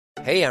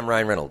Hey, I'm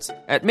Ryan Reynolds.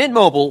 At Mint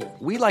Mobile,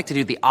 we like to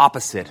do the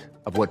opposite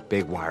of what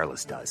Big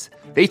Wireless does.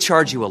 They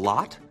charge you a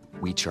lot,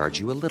 we charge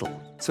you a little.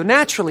 So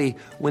naturally,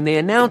 when they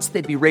announced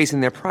they'd be raising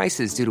their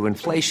prices due to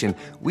inflation,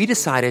 we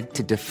decided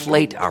to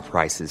deflate our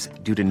prices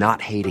due to not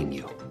hating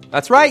you.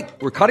 That's right.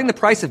 We're cutting the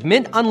price of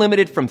Mint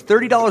Unlimited from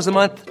 $30 a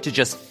month to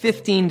just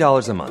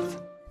 $15 a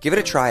month. Give it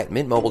a try at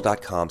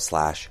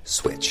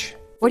mintmobile.com/switch.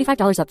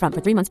 $45 up front for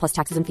 3 months plus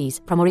taxes and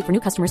fees. Promo rate for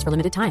new customers for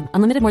limited time.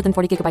 Unlimited more than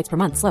 40 gigabytes per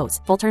month. Slows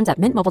full terms at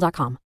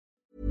mintmobile.com.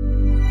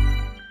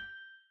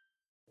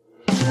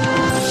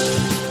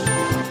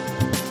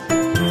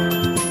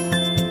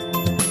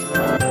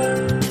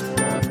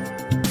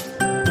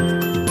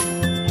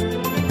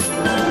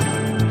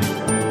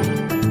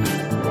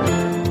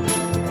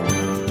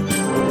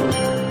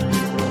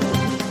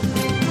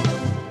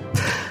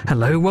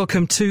 Hello,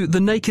 welcome to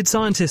The Naked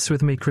Scientists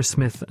with me, Chris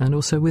Smith, and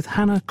also with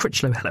Hannah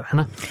Critchlow. Hello,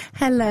 Hannah.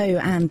 Hello,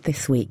 and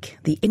this week,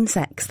 the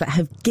insects that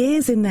have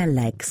gears in their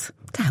legs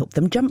to help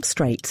them jump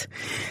straight.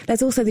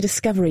 There's also the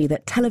discovery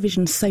that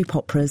television soap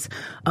operas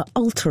are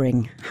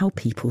altering how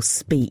people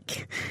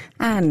speak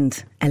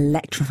and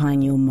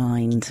electrifying your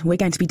mind. We're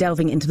going to be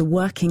delving into the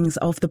workings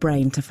of the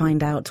brain to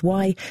find out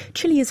why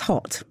chili is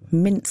hot,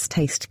 mints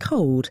taste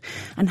cold,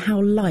 and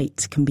how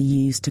light can be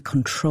used to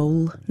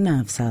control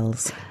nerve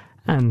cells.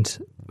 And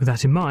with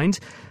that in mind,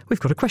 we've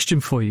got a question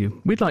for you.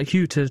 We'd like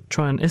you to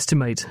try and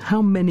estimate how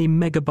many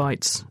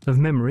megabytes of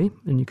memory,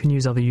 and you can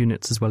use other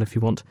units as well if you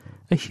want,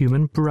 a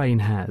human brain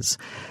has.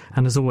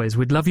 And as always,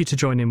 we'd love you to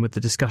join in with the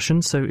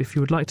discussion, so if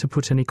you would like to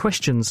put any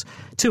questions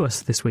to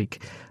us this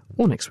week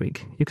or next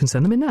week, you can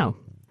send them in now.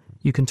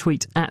 You can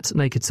tweet at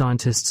Naked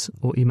Scientists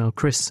or email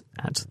Chris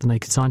at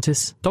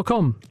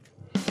thenakedscientists.com.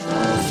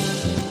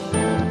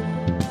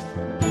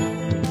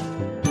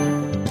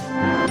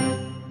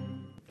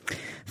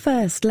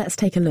 First, let's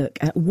take a look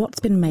at what's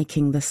been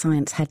making the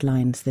science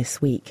headlines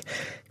this week.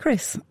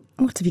 Chris,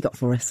 what have you got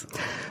for us?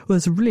 Well,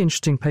 there's a really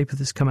interesting paper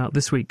that's come out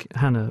this week,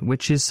 Hannah,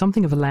 which is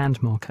something of a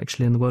landmark,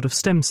 actually, in the world of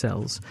stem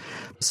cells.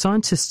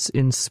 Scientists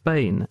in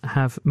Spain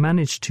have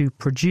managed to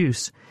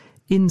produce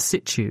in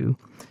situ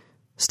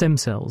stem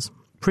cells.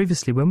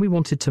 Previously, when we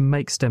wanted to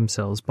make stem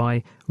cells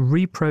by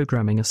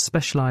reprogramming a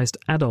specialised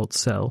adult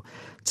cell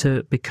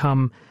to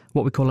become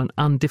what we call an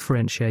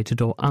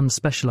undifferentiated or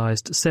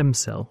unspecialised stem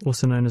cell,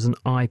 also known as an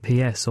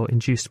IPS or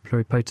induced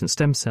pluripotent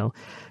stem cell,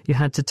 you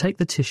had to take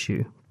the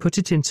tissue, put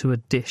it into a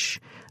dish,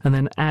 and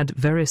then add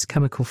various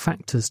chemical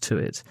factors to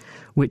it,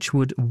 which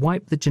would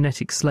wipe the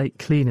genetic slate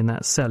clean in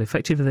that cell.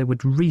 Effectively, they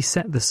would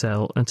reset the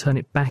cell and turn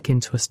it back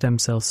into a stem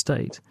cell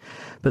state.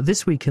 But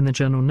this week in the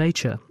journal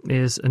Nature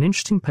is an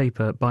interesting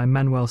paper by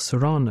Manuel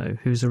Serrano,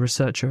 who's a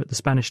researcher at the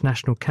Spanish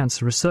National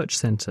Cancer Research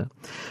Centre.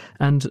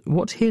 And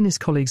what he and his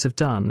colleagues have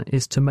done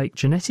is to make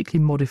genetically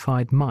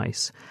modified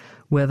mice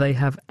where they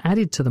have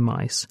added to the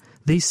mice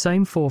these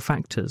same four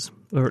factors,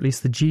 or at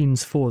least the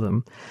genes for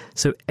them.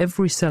 So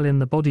every cell in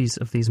the bodies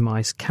of these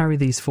mice carry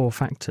these four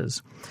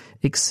factors,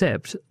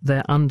 except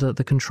they're under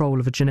the control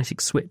of a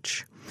genetic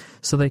switch.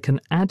 So they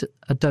can add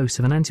a dose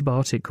of an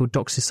antibiotic called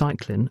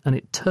doxycycline, and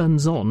it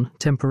turns on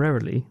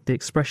temporarily the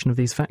expression of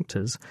these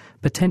factors,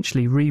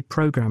 potentially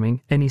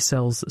reprogramming any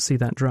cells that see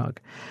that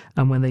drug.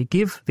 And when they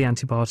give the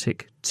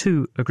antibiotic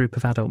to a group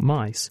of adult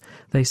mice,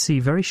 they see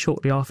very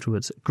shortly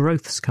afterwards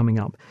growths coming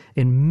up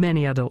in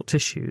many adult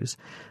tissues.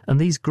 And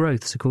these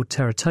growths are called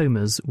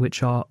teratomas,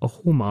 which are a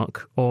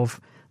hallmark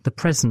of the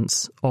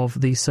presence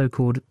of these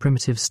so-called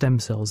primitive stem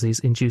cells, these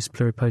induced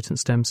pluripotent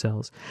stem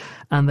cells.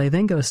 And they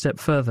then go a step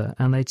further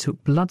and they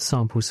took blood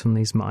samples from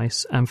these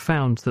mice and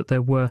found that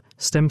there were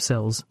stem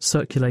cells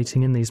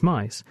circulating in these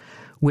mice,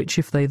 which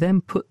if they then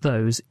put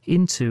those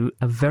into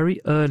a very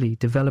early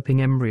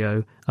developing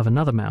embryo of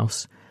another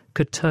mouse,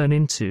 could turn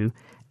into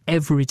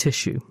every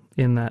tissue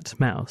in that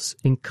mouse,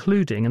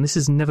 including, and this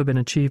has never been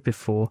achieved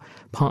before,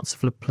 parts of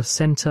the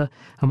placenta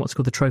and what's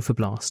called the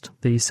trophoblast,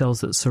 the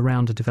cells that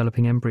surround a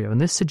developing embryo. And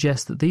this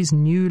suggests that these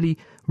newly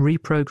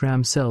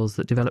reprogrammed cells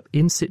that develop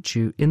in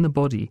situ in the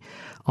body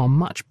are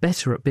much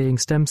better at being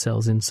stem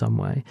cells in some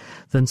way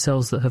than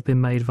cells that have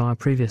been made via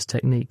previous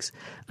techniques.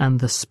 And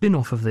the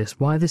spin-off of this,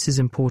 why this is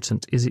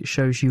important, is it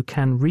shows you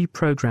can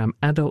reprogram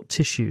adult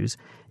tissues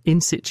in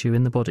situ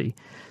in the body.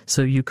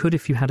 So you could,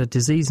 if you had a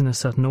disease in a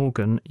certain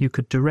organ, you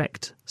could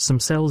direct some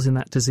cells in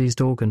that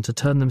diseased organ to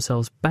turn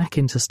themselves back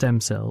into stem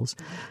cells,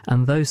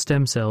 and those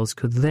stem cells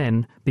could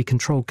then be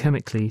controlled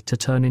chemically to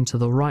turn into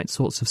the right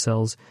sorts of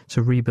cells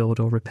to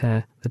rebuild or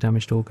repair the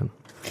damaged organ.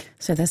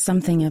 So there's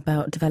something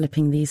about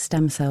developing these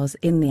stem cells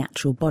in the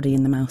actual body,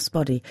 in the mouse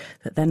body,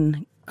 that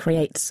then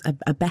creates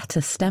a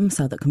better stem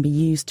cell that can be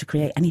used to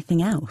create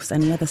anything else,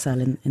 any other cell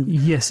in...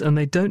 Yes, and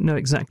they don't know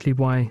exactly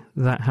why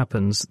that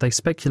happens. They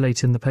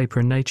speculate in the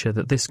paper in Nature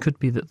that this could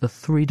be that the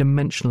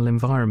three-dimensional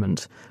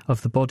environment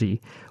of the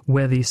body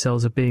where these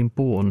cells are being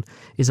born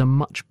is a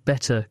much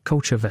better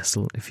culture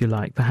vessel, if you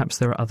like. Perhaps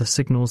there are other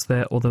signals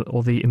there,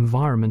 or the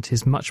environment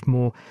is much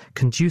more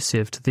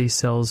conducive to these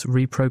cells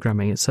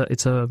reprogramming.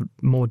 It's a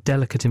more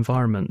delicate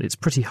environment. It's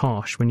pretty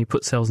harsh when you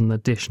put cells in the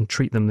dish and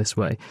treat them this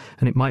way,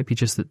 and it might be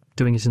just that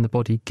doing it changes in the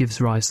body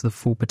gives rise to the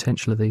full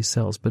potential of these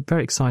cells. But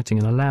very exciting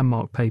and a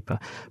landmark paper.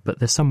 But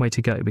there's some way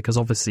to go, because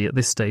obviously at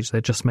this stage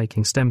they're just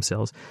making stem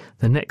cells.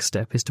 The next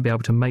step is to be able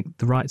to make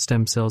the right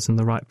stem cells in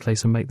the right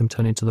place and make them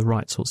turn into the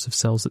right sorts of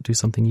cells that do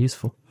something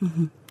useful.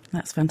 Mm-hmm.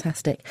 That's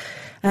fantastic.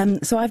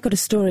 So I've got a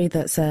story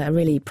that's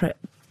really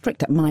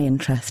pricked up my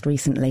interest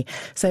recently.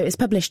 So it's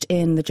published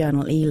in the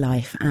journal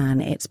eLife, and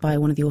it's by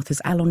one of the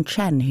authors, Alon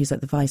Chen, who's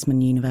at the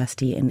Weizmann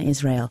University in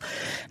Israel.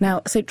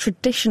 Now, so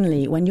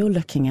traditionally, when you're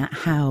looking at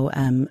how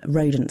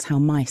rodents, how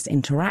mice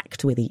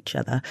interact with each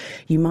other,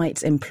 you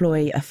might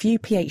employ a few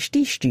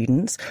PhD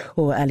students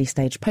or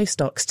early-stage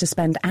postdocs to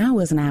spend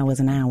hours and hours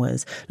and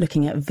hours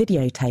looking at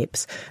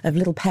videotapes of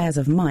little pairs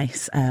of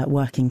mice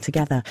working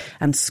together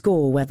and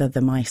score whether the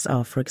mice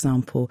are, for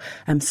example,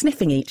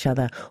 sniffing each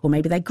other, or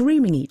maybe they're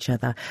grooming each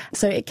other.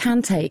 So it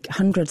can take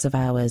hundreds of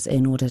hours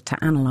in order to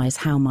analyse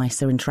how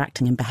mice are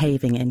interacting and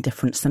behaving in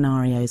different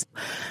scenarios.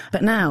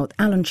 But now,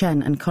 Alon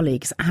Chen and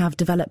colleagues have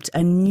developed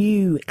a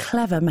new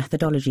clever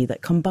methodology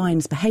that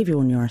combines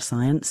behavioural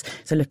neuroscience,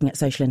 so looking at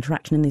social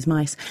interaction in these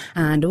mice,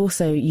 and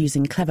also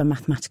using clever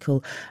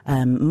mathematical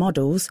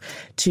models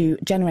to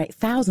generate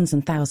thousands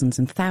and thousands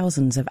and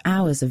thousands of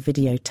hours of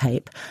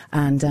videotape,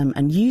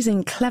 and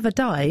using clever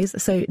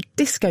dyes, so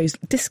disco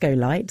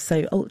light,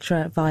 so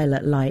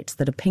ultraviolet lights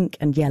that are pink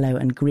and yellow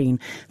and green.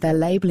 They're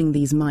labelling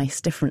these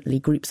mice differently,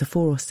 groups of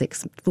 4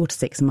 to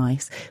 6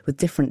 mice with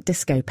different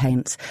disco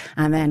paints,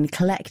 and then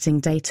collecting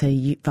data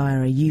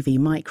via a UV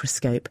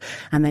microscope,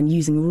 and then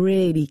using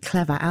really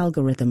clever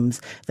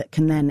algorithms that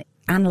can then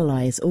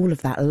analyse all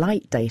of that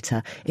light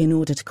data in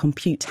order to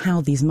compute how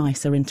these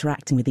mice are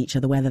interacting with each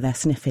other, whether they're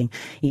sniffing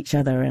each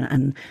other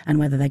and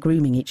whether they're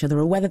grooming each other,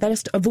 or whether they're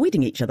just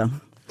avoiding each other.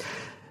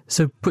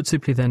 So put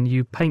simply then,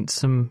 you paint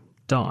some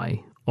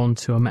dye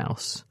onto a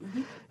mouse.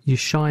 Mm-hmm. You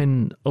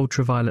shine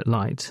ultraviolet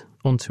light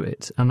onto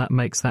it, and that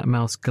makes that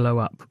mouse glow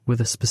up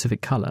with a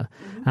specific colour.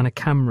 Mm-hmm. And a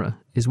camera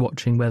is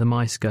watching where the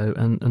mice go,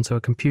 and so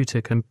a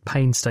computer can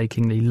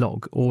painstakingly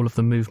log all of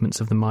the movements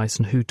of the mice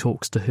and who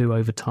talks to who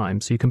over time.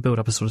 So you can build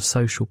up a sort of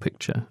social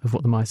picture of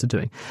what the mice are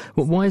doing.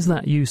 Well, why is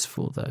that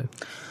useful, though?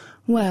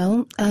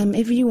 Well,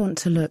 if you want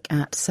to look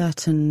at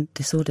certain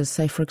disorders,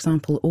 say, for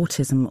example,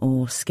 autism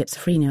or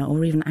schizophrenia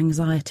or even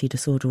anxiety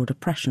disorder or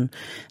depression,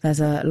 there's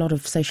a lot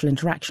of social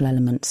interaction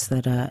elements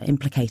that are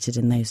implicated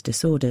in those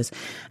disorders.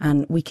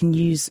 And we can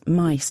use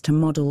mice to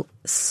model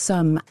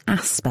some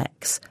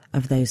aspects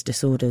of those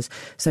disorders.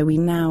 So we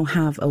now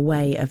have a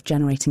way of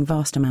generating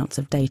vast amounts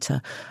of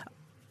data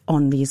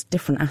on these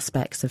different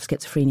aspects of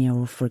schizophrenia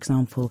or, for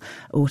example,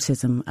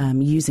 autism,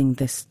 using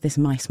this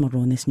mice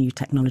model and this new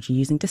technology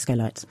using disco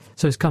lights.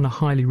 So it's kind of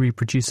highly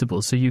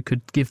reproducible. So you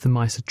could give the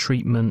mice a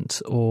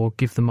treatment or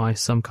give the mice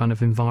some kind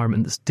of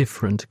environment that's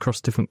different across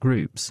different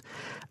groups,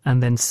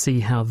 and then see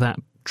how that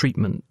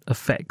treatment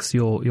affects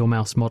your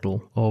mouse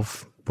model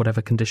of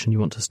whatever condition you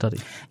want to study.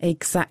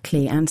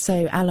 Exactly. And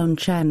so Alon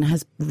Chen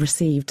has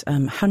received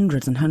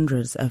hundreds and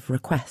hundreds of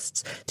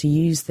requests to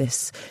use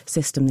this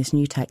system, this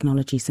new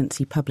technology, since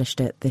he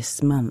published it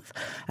this month.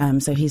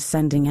 So he's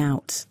sending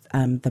out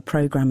the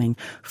programming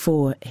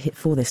for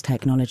this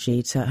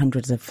technology to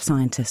hundreds of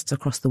scientists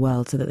across the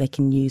world so that they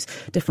can use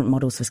different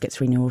models for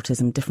schizophrenia,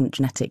 autism, different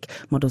genetic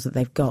models that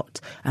they've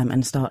got,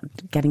 and start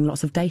getting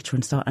lots of data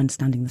and start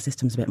understanding the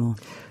systems a bit more.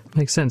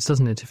 Makes sense,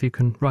 doesn't it? If you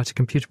can write a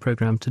computer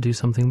program to do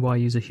something, why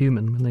use a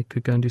human when they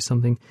could go and do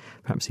something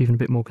perhaps even a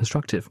bit more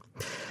constructive?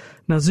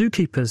 Now,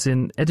 zookeepers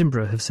in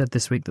Edinburgh have said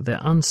this week that they're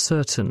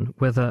uncertain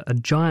whether a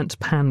giant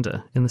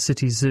panda in the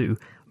city's zoo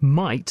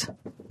might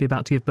be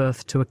about to give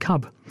birth to a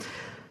cub.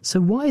 So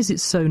why is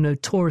it so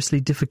notoriously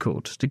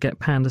difficult to get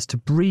pandas to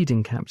breed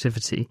in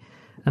captivity?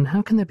 And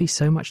how can there be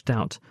so much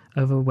doubt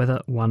over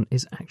whether one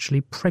is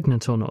actually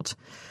pregnant or not?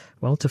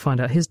 Well, to find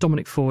out, here's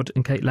Dominic Ford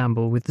and Kate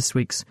Lamble with this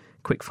week's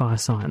Quickfire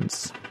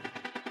Science.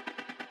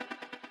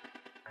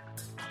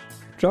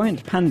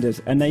 Giant pandas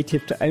are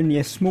native to only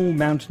a small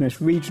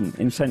mountainous region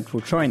in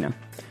central China.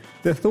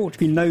 There are thought to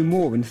be no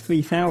more than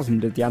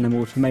 3,000 of the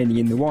animals remaining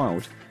in the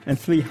wild, and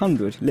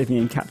 300 living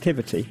in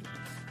captivity.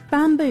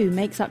 Bamboo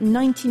makes up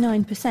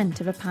 99%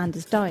 of a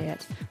panda's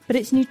diet, but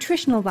its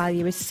nutritional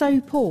value is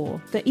so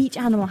poor that each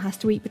animal has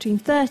to eat between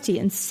 30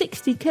 and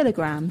 60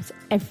 kilograms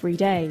every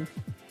day.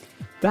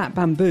 That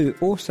bamboo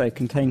also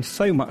contains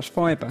so much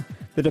fibre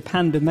that a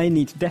panda may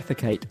need to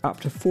defecate up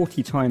to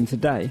 40 times a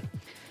day.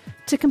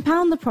 To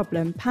compound the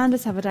problem,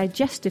 pandas have a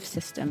digestive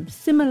system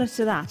similar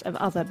to that of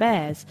other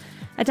bears,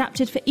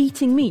 adapted for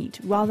eating meat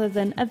rather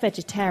than a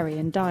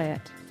vegetarian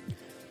diet.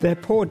 Their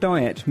poor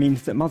diet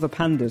means that mother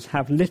pandas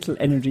have little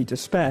energy to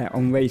spare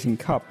on raising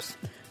cubs,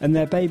 and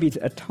their babies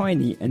are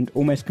tiny and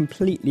almost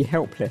completely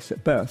helpless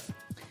at birth.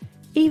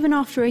 Even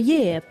after a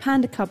year,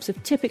 panda cubs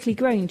have typically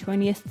grown to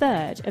only a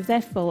third of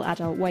their full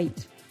adult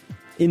weight.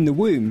 In the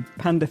womb,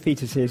 panda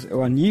fetuses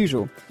are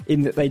unusual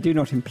in that they do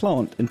not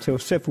implant until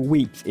several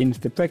weeks into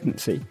the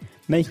pregnancy,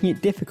 making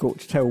it difficult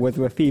to tell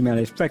whether a female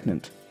is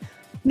pregnant.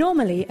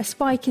 Normally, a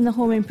spike in the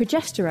hormone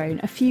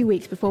progesterone a few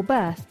weeks before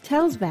birth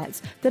tells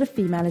vets that a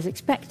female is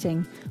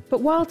expecting.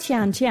 But while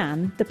Tian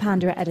Tian, the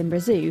panda at Edinburgh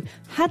Zoo,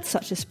 had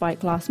such a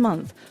spike last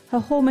month, her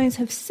hormones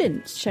have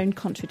since shown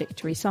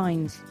contradictory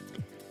signs.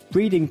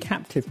 Breeding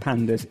captive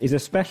pandas is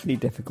especially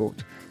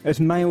difficult, as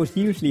males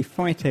usually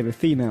fight over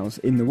females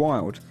in the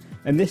wild,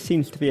 and this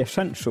seems to be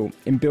essential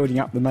in building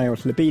up the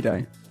male's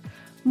libido.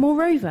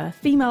 Moreover,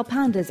 female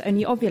pandas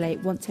only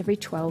ovulate once every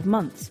 12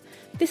 months.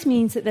 This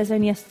means that there's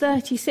only a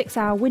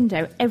 36-hour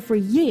window every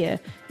year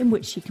in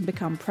which she can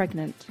become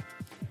pregnant.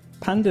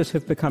 Pandas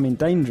have become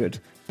endangered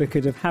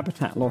because of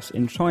habitat loss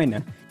in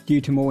China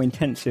due to more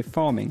intensive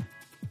farming.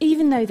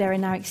 Even though there are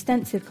now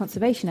extensive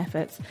conservation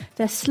efforts,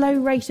 their slow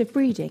rate of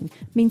breeding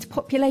means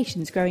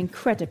populations grow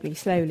incredibly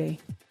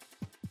slowly.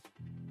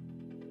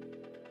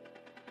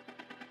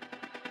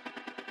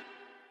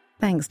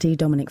 Thanks to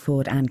Dominic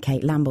Ford and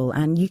Kate Lamble,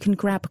 and you can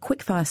grab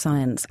Quickfire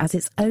Science as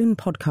its own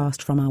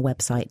podcast from our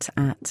website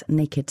at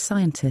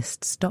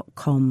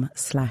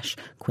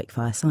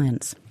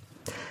nakedscientists.com/quickfirescience.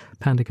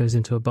 Panda goes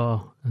into a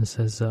bar and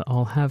says,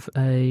 I'll have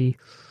a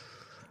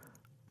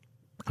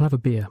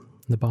beer.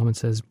 And the barman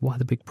says, why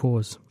the big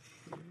pause?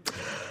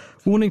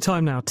 Warning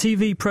time now.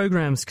 TV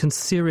programmes can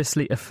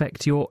seriously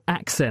affect your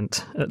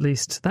accent. At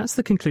least that's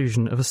the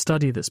conclusion of a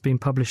study that's been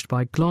published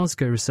by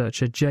Glasgow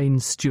researcher Jane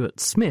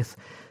Stewart-Smith,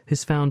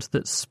 who's found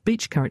that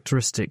speech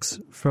characteristics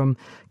from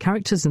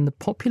characters in the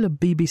popular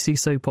BBC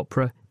soap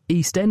opera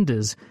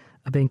EastEnders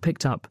are being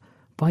picked up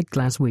by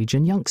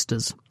Glaswegian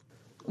youngsters.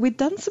 We'd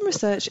done some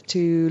research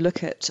to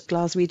look at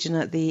Glaswegian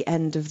at the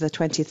end of the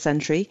 20th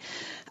century.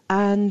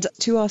 And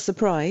to our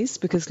surprise,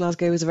 because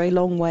Glasgow is a very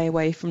long way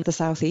away from the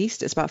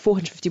southeast, it's about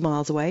 450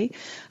 miles away,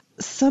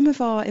 some of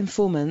our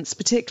informants,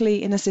 particularly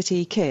inner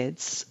city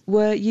kids,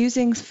 were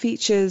using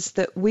features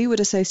that we would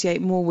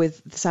associate more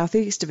with the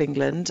southeast of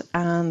England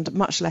and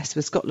much less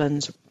with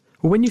Scotland.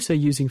 Well, when you say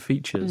using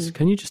features,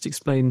 can you just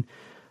explain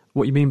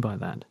what you mean by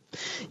that?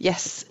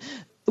 Yes.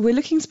 We're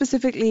looking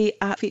specifically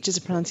at features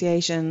of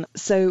pronunciation.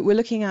 So we're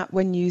looking at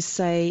when you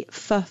say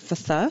f for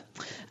th,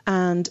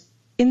 and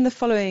in the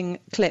following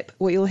clip,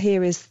 what you'll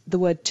hear is the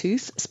word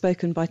tooth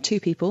spoken by two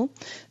people.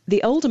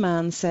 The older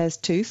man says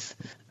tooth,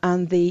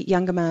 and the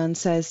younger man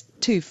says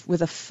tooth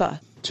with a f.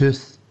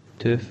 Tooth.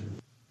 Tooth.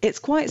 It's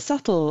quite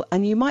subtle,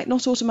 and you might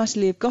not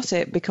automatically have got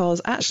it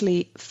because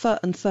actually f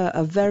and th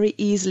are very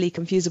easily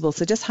confusable.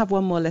 So just have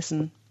one more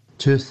listen.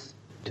 Tooth.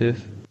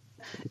 Tooth.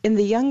 In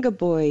the younger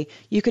boy,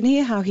 you can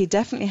hear how he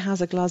definitely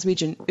has a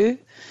Glaswegian u,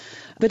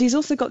 but he's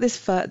also got this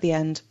f at the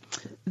end.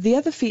 The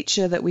other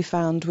feature that we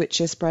found,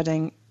 which is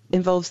spreading,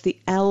 involves the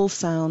L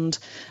sound,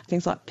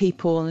 things like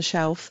people and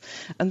shelf,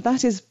 and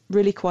that is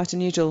really quite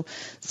unusual.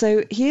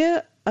 So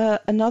here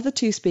another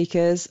two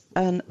speakers,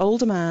 an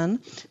older man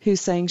who's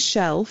saying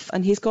shelf,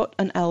 and he's got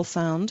an L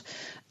sound,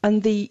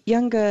 and the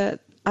younger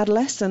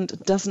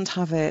adolescent doesn't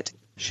have it.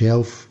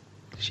 Shelf.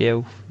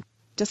 Shelf.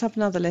 Just have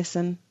another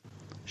listen.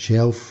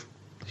 Shelf.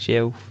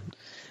 Shelf.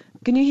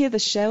 Can you hear the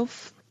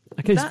shelf?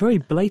 Okay, it's very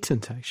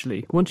blatant,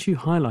 actually. Once you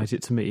highlight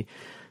it to me,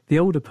 the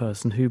older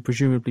person, who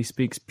presumably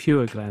speaks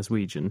pure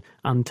Glaswegian,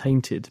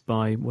 untainted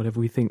by whatever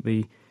we think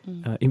the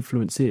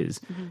influence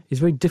is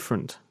very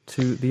different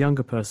to the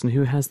younger person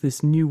who has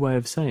this new way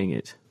of saying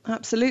it.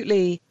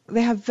 Absolutely.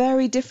 They have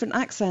very different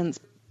accents.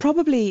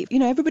 Probably,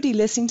 everybody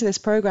listening to this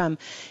programme,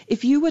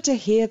 if you were to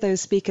hear those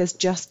speakers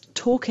just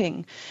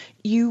talking,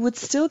 you would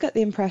still get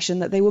the impression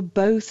that they were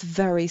both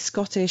very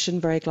Scottish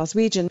and very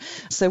Glaswegian.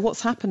 So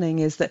what's happening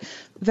is that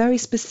very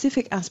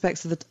specific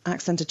aspects of the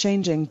accent are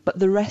changing, but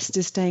the rest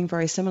is staying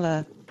very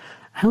similar.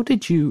 How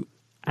did you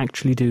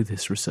actually do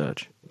this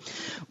research?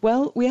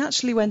 Well, we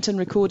actually went and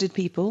recorded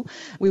people.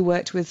 We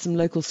worked with some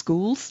local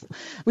schools.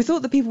 We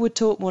thought that people would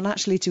talk more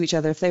naturally to each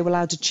other if they were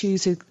allowed to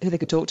choose who they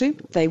could talk to.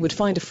 They would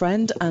find a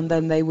friend and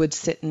then they would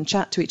sit and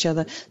chat to each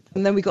other.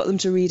 And then we got them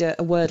to read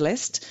a word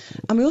list.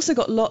 And we also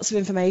got lots of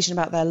information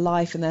about their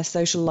life and their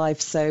social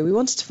life. So we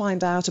wanted to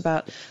find out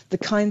about the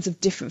kinds of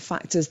different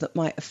factors that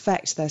might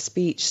affect their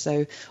speech.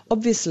 So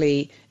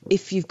obviously,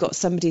 if you've got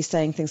somebody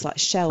saying things like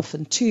shelf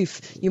and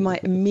tooth, you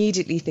might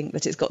immediately think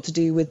that it's got to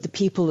do with the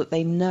people that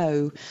they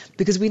know,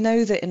 because we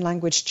know that in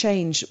language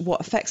change,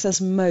 what affects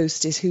us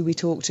most is who we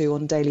talk to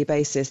on a daily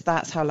basis.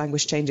 That's how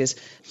language changes.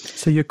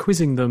 So you're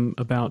quizzing them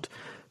about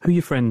who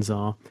your friends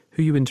are,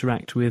 who you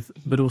interact with,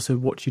 but also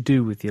what you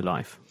do with your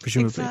life,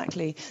 presumably.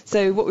 Exactly.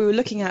 So what we were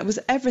looking at was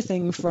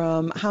everything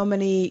from how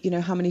many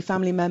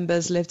family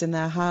members lived in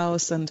their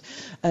house and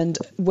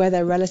where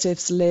their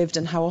relatives lived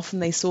and how often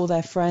they saw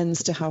their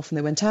friends to how often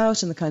they went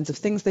out and the kinds of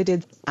things they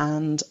did.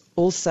 And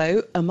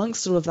also,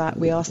 amongst all of that,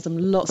 we asked them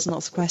lots and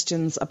lots of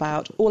questions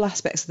about all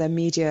aspects of their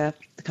media,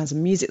 the kinds of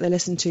music they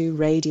listen to,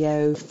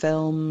 radio,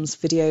 films,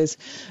 videos.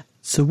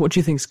 So what do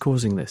you think is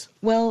causing this?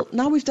 Well,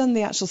 now we've done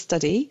the actual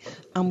study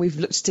and we've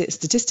looked at it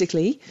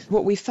statistically,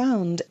 what we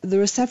found,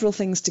 there are several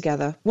things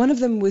together. One of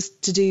them was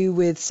to do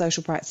with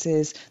social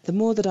practices. The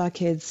more that our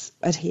kids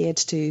adhered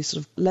to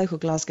sort of local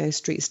Glasgow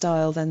street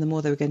style, then the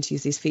more they were going to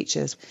use these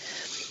features.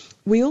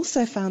 We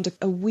also found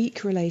a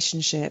weak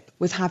relationship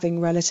with having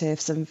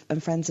relatives and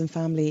friends and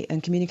family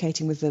and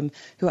communicating with them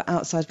who are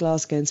outside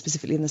Glasgow and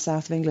specifically in the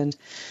south of England.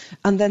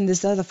 And then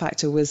this other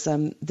factor was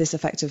this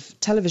effect of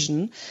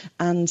television,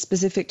 and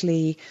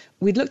specifically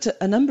we'd looked at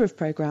a number of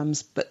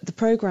programmes, but the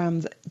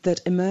programme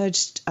that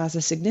emerged as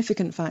a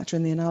significant factor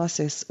in the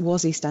analysis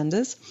was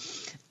EastEnders.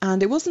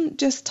 And it wasn't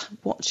just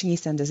watching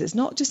EastEnders. It's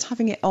not just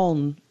having it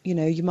on. You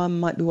know, your mum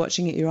might be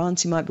watching it, your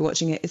auntie might be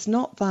watching it. It's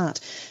not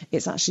that.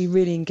 It's actually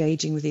really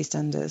engaging with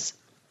EastEnders.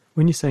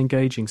 When you say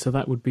engaging, so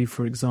that would be,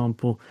 for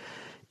example,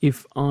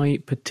 if I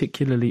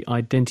particularly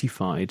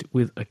identified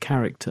with a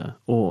character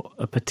or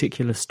a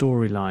particular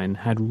storyline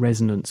had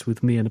resonance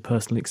with me and a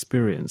personal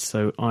experience,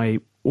 so I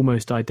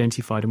almost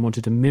identified and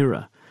wanted to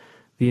mirror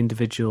the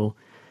individual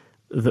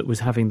that was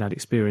having that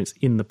experience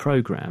in the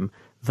programme,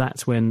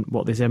 that's when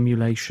this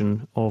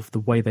emulation of the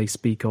way they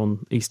speak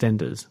on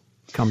EastEnders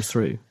comes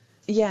through.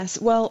 Yes,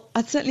 well,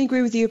 I'd certainly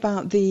agree with you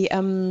about the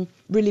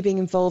really being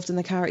involved in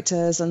the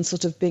characters and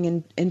sort of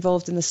being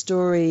involved in the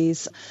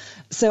stories.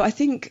 So I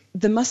think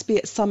there must be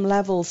at some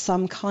level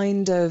some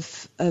kind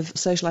of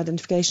social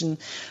identification.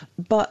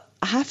 But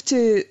I have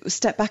to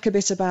step back a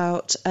bit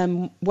about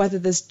whether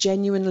there's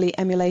genuinely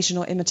emulation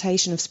or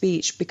imitation of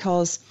speech,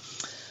 because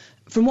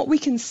from what we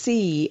can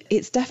see,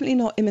 it's definitely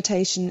not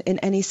imitation in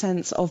any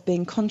sense of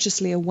being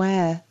consciously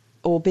aware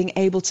or being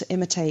able to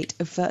imitate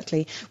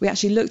overtly. We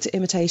actually looked at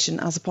imitation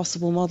as a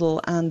possible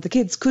model, and the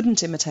kids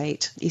couldn't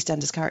imitate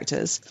EastEnders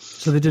characters.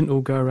 So they didn't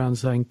all go around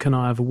saying, "Can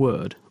I have a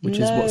word?" which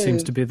No. is what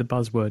seems to be the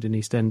buzzword in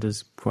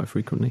EastEnders quite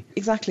frequently.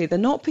 Exactly. They're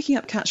not picking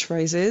up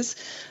catchphrases,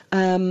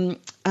 and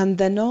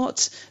they're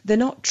not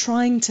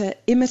trying to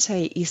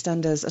imitate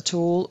EastEnders at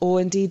all, or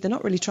indeed they're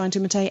not really trying to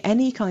imitate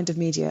any kind of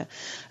media.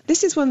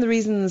 This is one of the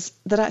reasons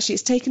that actually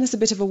it's taken us a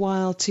bit of a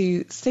while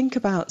to think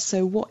about,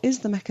 so what is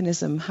the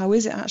mechanism? How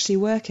is it actually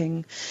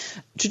working?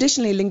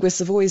 Traditionally, linguists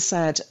have always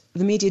said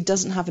the media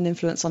doesn't have an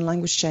influence on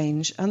language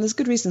change, and there's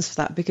good reasons for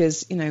that,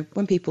 because, you know,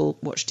 when people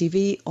watch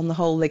TV, on the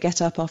whole, they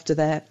get up after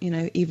their, you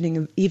know,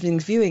 evening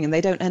viewing and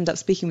they don't end up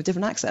speaking with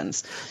different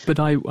accents. But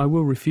I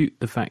will refute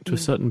the fact to a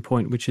certain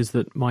point, which is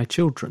that my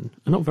children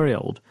are not very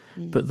old,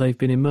 but they've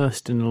been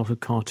immersed in a lot of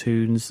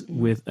cartoons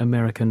with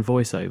American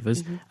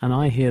voiceovers, and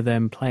I hear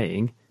them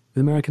playing with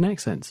American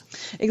accents.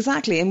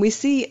 Exactly, and we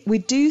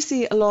do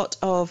see a lot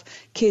of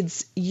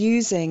kids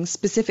using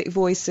specific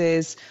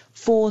voices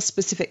for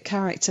specific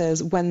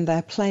characters when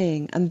they're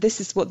playing, and this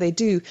is what they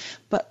do.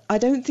 But I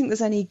don't think there's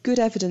any good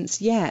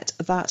evidence yet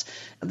that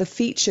the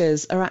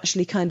features are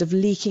actually kind of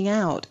leaking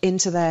out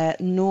into their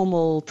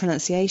normal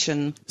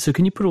pronunciation. So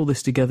can you put all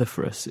this together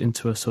for us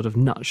into a sort of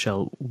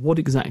nutshell? What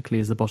exactly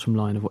is the bottom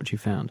line of what you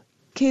found?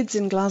 Kids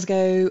in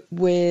Glasgow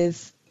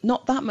with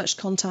not that much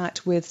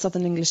contact with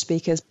Southern English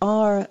speakers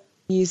are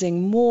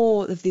using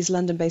more of these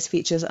London-based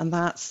features, and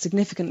that's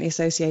significantly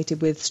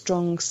associated with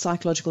strong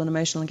psychological and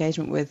emotional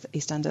engagement with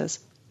EastEnders.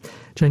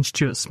 Jane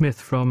Stewart-Smith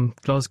from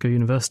Glasgow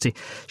University.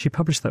 She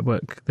published that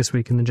work this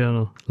week in the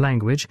journal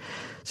Language.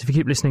 So if you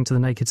keep listening to The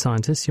Naked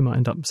Scientist, you might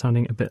end up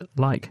sounding a bit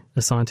like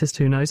a scientist,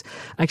 who knows.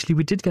 Actually,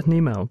 we did get an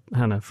email,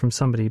 Hannah, from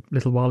somebody a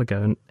little while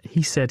ago, and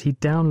he said he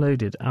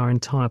downloaded our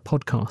entire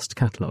podcast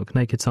catalogue,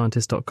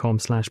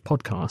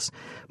 nakedscientist.com/podcast,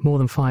 more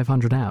than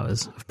 500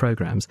 hours of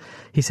programmes.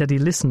 He said he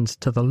listened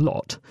to the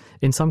lot,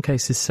 in some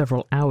cases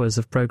several hours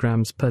of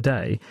programmes per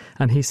day,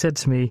 and he said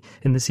to me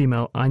in this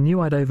email, I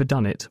knew I'd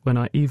overdone it when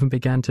I even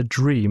began to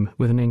dream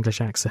with an English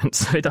accent.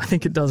 So I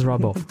think it does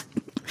rub off.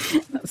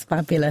 That's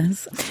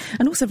fabulous.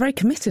 And also very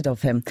committed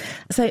of him.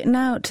 So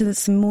now to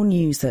some more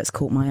news that's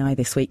caught my eye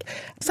this week.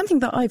 Something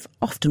that I've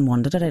often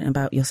wondered, I don't know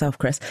about yourself,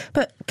 Chris,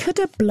 but could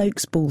a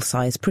bloke's ball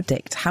size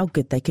predict how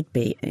good they could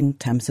be in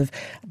terms of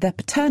their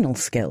paternal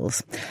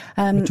skills?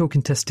 We're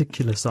talking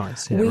testicular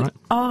size here, right? We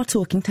are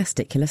talking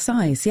testicular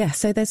size, yes.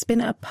 So there's been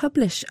a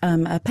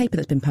paper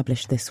that's been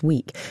published this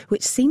week,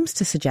 which seems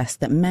to suggest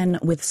that men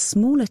with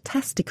smaller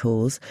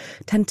testicles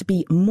tend to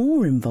be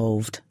more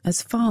involved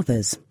as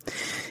fathers.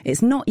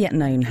 It's not yet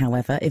known,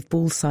 however, if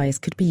ball size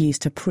could be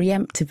used to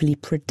preemptively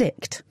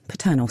predict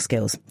paternal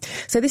skills.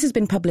 So this has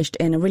been published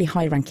in a really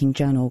high-ranking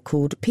journal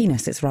called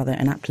PNAS. It's rather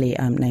an aptly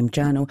named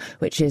journal,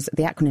 which is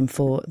the acronym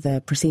for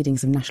the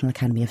Proceedings of National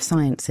Academy of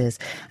Sciences,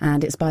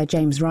 and it's by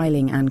James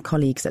Reiling and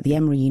colleagues at the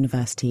Emory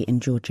University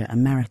in Georgia,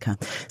 America.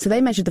 So they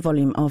measured the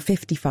volume of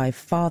 55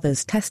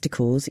 fathers'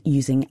 testicles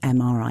using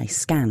MRI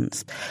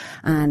scans,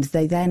 and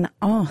they then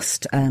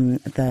asked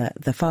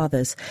the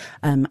fathers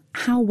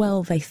how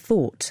well they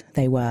thought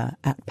they were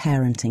at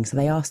parenting. So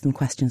they asked them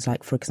questions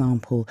like, for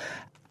example,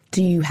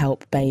 do you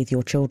help bathe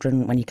your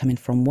children when you come in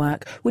from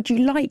work? Would you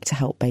like to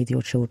help bathe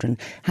your children?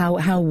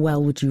 How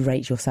well would you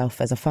rate yourself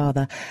as a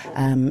father?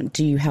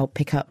 Do you help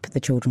pick up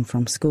the children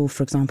from school,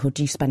 for example?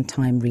 Do you spend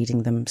time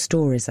reading them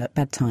stories at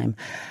bedtime?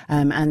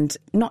 And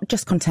not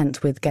just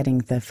content with getting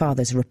the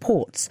father's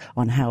reports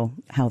on how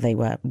they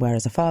were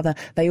as a father,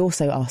 they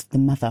also asked the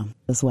mother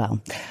as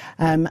well.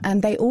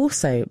 And they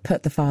also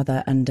put the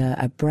father under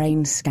a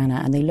brain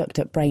scanner, and they looked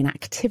at brain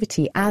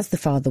activity as the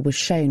father was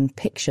shown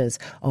pictures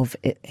of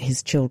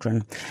his children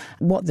children.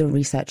 What the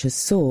researchers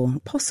saw,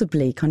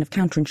 possibly kind of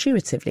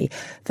counterintuitively,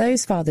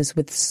 those fathers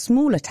with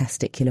smaller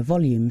testicular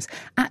volumes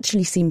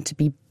actually seemed to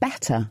be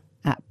better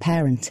at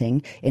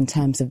parenting in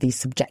terms of these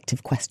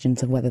subjective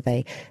questions of whether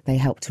they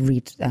helped to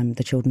read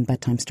the children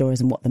bedtime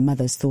stories and what the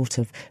mothers thought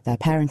of their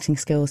parenting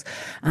skills,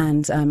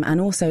 and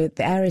also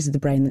the areas of the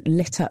brain that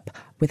lit up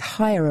with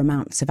higher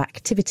amounts of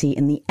activity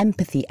in the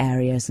empathy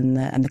areas and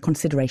the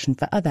consideration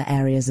for other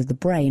areas of the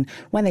brain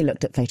when they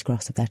looked at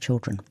photographs of their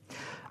children.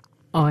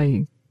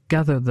 I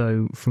gather,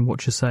 though, from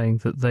what you're saying,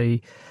 that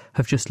they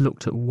have just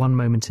looked at one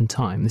moment in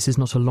time. This is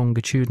not a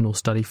longitudinal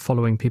study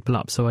following people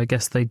up, so I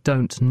guess they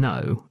don't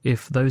know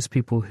if those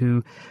people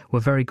who were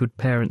very good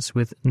parents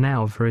with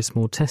now very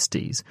small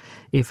testes,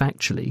 if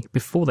actually,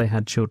 before they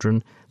had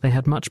children, they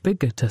had much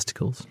bigger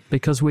testicles.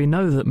 Because we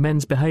know that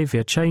men's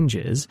behaviour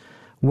changes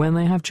when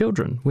they have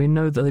children. We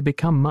know that they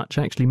become much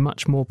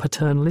more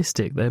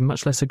paternalistic. They're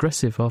much less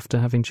aggressive after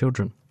having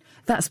children.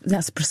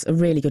 That's a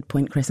really good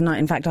point, Chris. And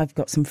in fact, I've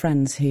got some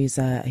friends whose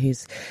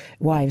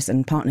wives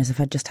and partners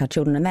have just had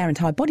children, and their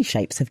entire body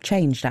shapes have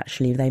changed,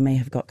 actually. They may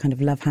have got kind of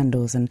love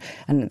handles, and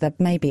that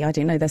maybe, I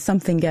don't know, there's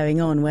something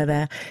going on where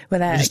they're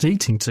just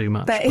eating too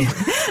much.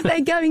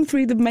 They're going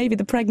through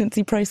the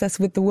pregnancy process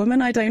with the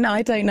woman. I don't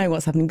know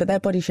what's happening, but their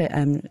body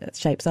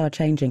shapes are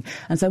changing.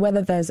 And so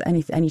whether there's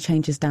any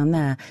changes down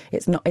there,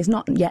 it's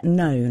not yet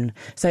known.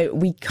 So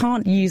we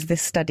can't use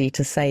this study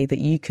to say that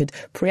you could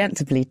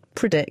preemptively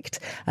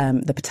predict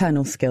the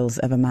paternal skills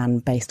of a man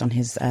based on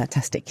his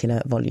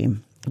testicular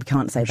volume. We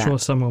can't say that. I'm sure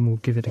someone will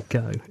give it a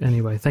go.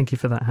 Anyway, thank you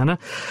for that, Hannah.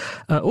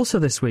 Also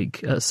this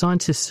week,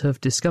 scientists have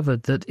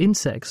discovered that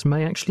insects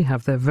may actually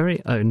have their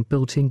very own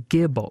built-in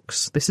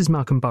gearbox. This is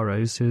Malcolm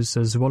Burrows, who's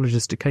a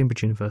zoologist at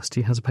Cambridge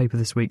University, has a paper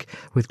this week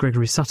with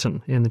Gregory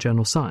Sutton in the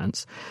journal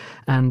Science.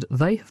 And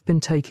they have been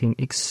taking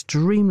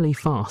extremely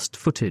fast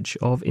footage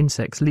of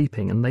insects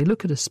leaping, and they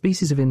look at a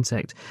species of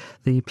insect,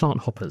 the plant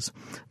hoppers.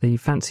 The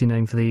fancy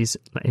name for these,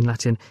 in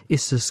Latin,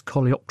 Issus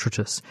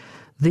coleoptratus.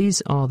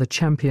 These are the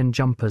champion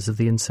jumpers of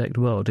the insect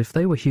world. If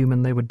they were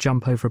human, they would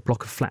jump over a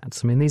block of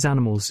flats. I mean, these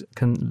animals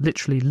can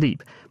literally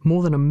leap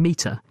more than a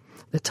metre.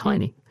 They're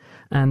tiny.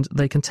 And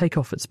they can take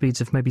off at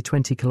speeds of maybe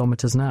 20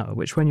 kilometres an hour,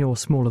 which when you're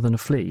smaller than a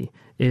flea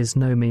is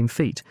no mean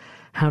feat.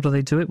 How do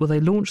they do it? Well,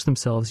 they launch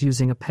themselves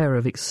using a pair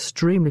of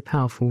extremely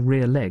powerful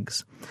rear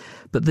legs.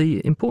 But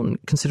the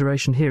important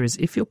consideration here is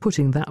if you're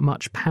putting that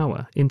much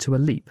power into a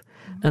leap,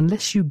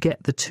 unless you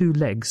get the two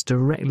legs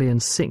directly in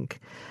sync,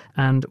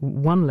 and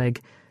one leg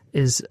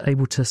is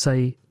able to,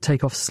 say,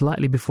 take off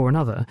slightly before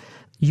another,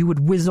 you would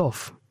whiz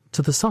off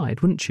to the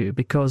side, wouldn't you?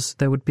 Because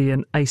there would be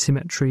an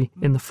asymmetry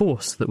in the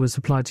force that was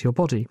applied to your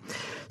body.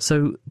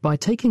 So by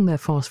taking their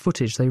fast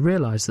footage, they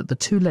realised that the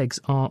two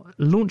legs are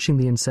launching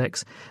the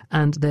insects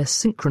and they're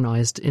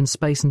synchronised in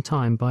space and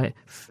time by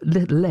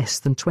less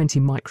than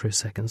 20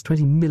 microseconds,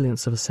 20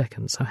 millionths of a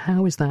second. So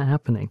how is that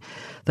happening?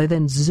 They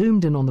then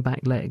zoomed in on the back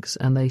legs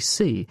and they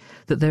see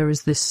that there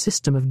is this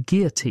system of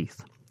gear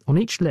teeth. On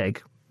each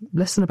leg,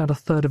 less than about a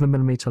third of a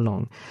millimetre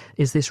long,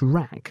 is this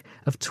rack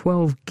of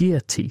 12 gear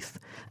teeth.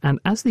 And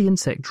as the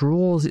insect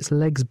draws its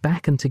legs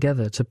back and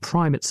together to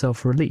prime itself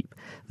for a leap,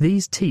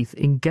 these teeth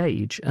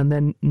engage and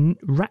then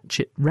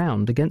ratchet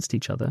round against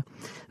each other.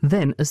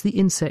 Then, as the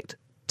insect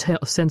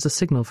sends a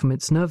signal from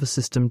its nervous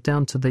system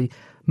down to the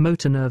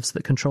motor nerves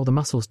that control the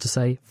muscles to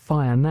say,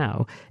 fire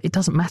now, it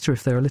doesn't matter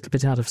if they're a little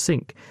bit out of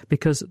sync,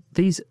 because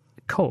these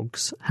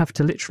cogs have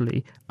to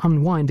literally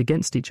unwind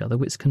against each other,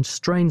 which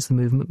constrains the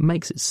movement,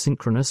 makes it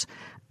synchronous,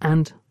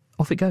 and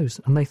off it goes.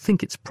 And they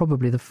think it's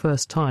probably the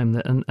first time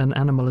that an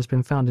animal has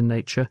been found in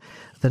nature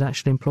that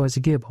actually employs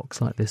a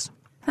gearbox like this.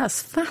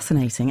 That's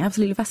fascinating,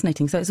 absolutely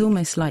fascinating. So it's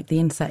almost like the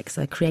insects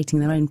are creating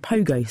their own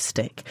pogo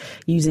stick,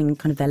 using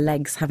kind of their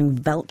legs having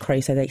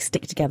Velcro so they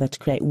stick together to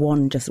create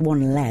just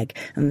one leg,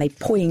 and they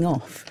poing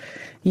off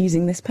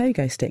using this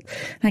pogo stick.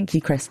 Thank you,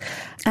 Chris.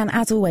 And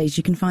as always,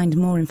 you can find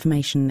more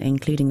information,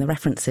 including the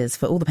references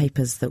for all the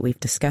papers that we've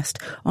discussed,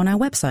 on our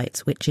website,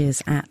 which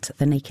is at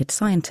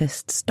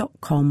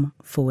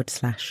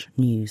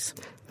thenakedscientists.com/news.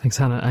 Thanks,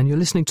 Hannah. And you're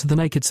listening to The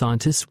Naked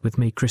Scientists with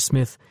me, Chris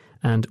Smith,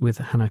 and with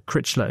Hannah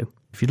Critchlow.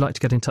 If you'd like to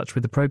get in touch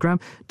with the programme,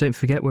 don't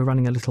forget we're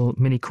running a little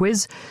mini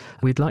quiz.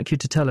 We'd like you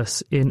to tell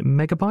us in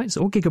megabytes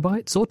or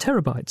gigabytes or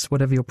terabytes,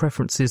 whatever your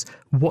preference is,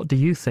 what do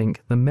you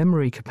think the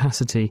memory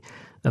capacity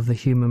of the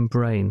human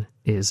brain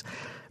is?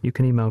 You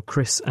can email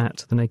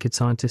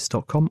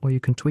chris@thenakedscientist.com or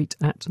you can tweet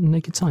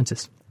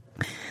 @nakedscientist.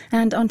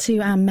 And on to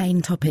our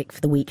main topic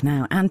for the week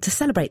now. And to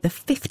celebrate the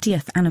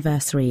 50th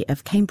anniversary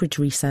of Cambridge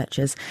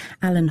researchers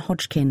Alan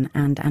Hodgkin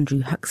and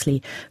Andrew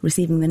Huxley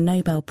receiving the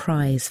Nobel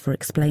Prize for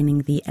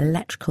explaining the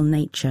electrical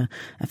nature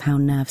of how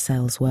nerve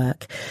cells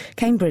work,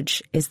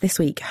 Cambridge is this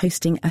week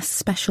hosting a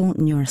special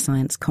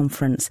neuroscience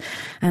conference,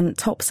 and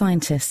top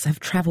scientists have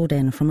travelled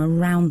in from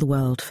around the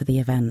world for the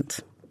event.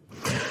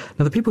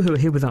 Now, the people who are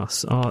here with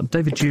us are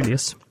David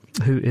Julius,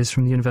 who is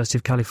from the University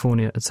of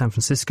California at San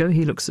Francisco.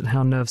 He looks at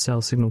how nerve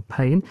cells signal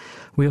pain.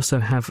 We also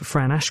have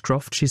Fran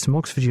Ashcroft. She's from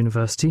Oxford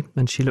University,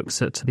 and she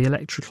looks at the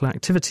electrical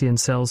activity in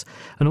cells,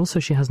 and also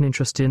she has an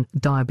interest in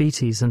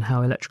diabetes and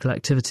how electrical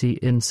activity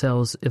in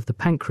cells of the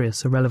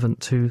pancreas are relevant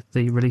to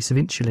the release of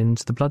insulin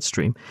into the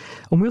bloodstream.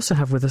 And we also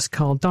have with us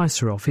Carl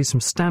Deiseroff. He's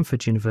from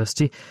Stanford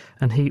University,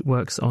 and he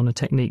works on a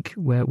technique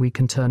where we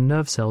can turn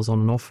nerve cells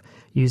on and off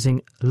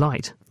using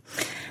light.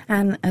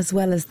 And as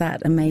well as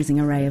that amazing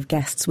array of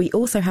guests, we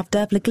also have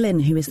Dervla Glynn,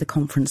 who is the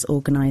conference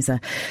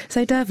organiser.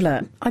 So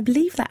Dervla, I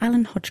believe that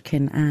Alan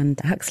Hodgkin and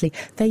Huxley,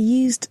 they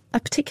used a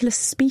particular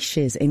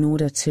species in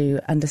order to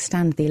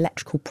understand the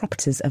electrical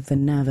properties of the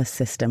nervous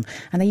system,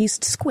 and they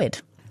used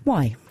squid.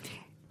 Why?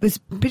 It was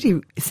a pretty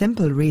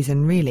simple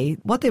reason, really.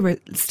 What they were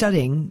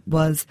studying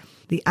was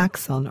the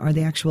axon, or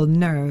the actual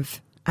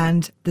nerve,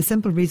 and the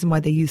simple reason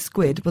why they used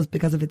squid was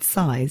because of its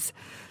size.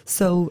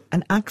 So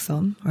an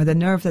axon, or the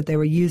nerve that they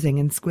were using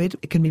in squid,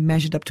 it can be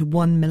measured up to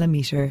 1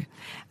 millimetre,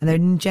 and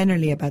they're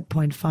generally about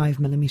 0.5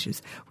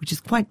 millimetres, which is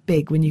quite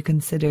big when you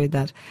consider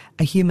that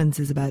a human's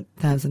is about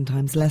 1,000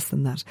 times less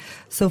than that.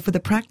 So for the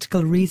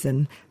practical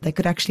reason, they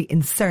could actually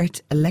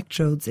insert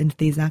electrodes into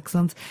these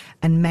axons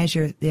and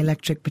measure the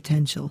electric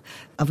potential.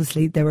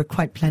 Obviously, they were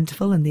quite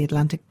plentiful in the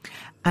Atlantic,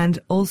 and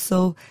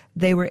also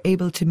they were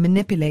able to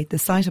manipulate the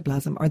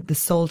cytoplasm, or the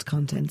salt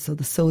content, so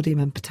the sodium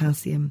and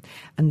potassium,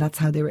 and that's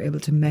how they were able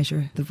to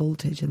measure the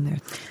voltage in there.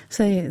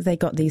 So they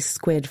got these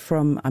squid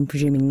from, I'm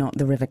presuming, not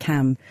the River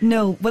Cam?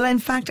 No. Well, in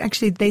fact,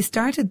 actually, they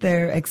started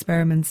their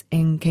experiments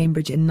in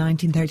Cambridge in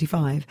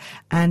 1935,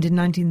 and in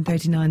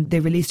 1939 they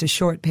released a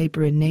short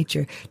paper in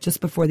Nature just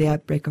before the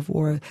outbreak of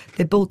war.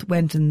 They both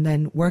went and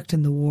then worked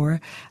in the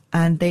war,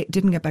 and they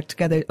didn't get back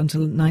together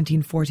until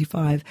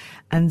 1945.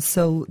 And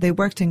so they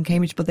worked in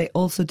Cambridge, but they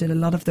also did a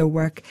lot of their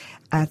work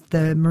at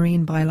the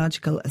Marine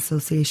Biological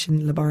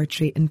Association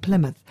laboratory in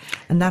Plymouth.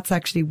 And that's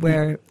actually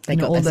where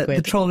all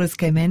the trawlers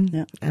came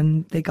in,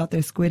 and they got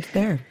their squid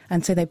there.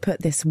 And so they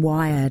put this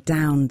wire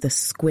down the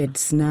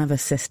squid's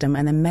nervous system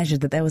and then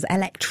measured that there was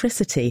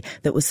electricity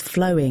that was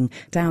flowing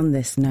down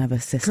this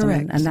nervous system.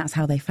 Correct. And that's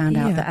how they found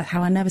out that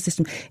how our nervous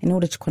system, in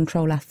order to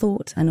control our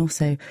thought and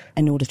also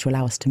in order to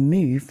allow us to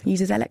move,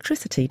 uses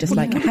electricity, just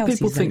like a house uses. What did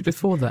people think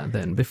before that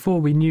then?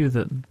 Before we knew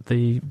that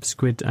the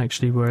squid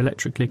actually were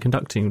electrically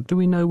conducting, do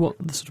we know what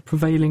the sort of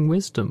prevailing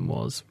wisdom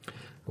was?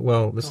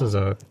 Well, this is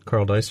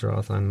Carl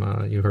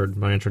Deiseroff. You heard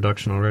my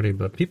introduction already,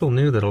 but people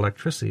knew that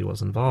electricity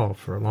was involved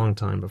for a long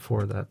time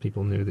before that.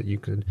 People knew that you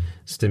could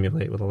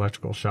stimulate with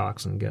electrical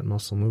shocks and get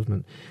muscle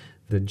movement.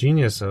 The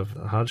genius of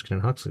Hodgkin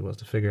and Huxley was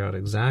to figure out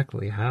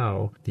exactly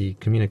how the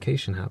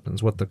communication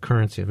happens, what the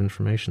currency of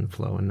information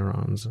flow in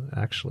neurons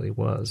actually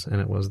was.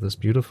 And it was this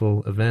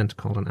beautiful event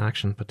called an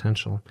action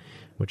potential,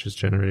 which is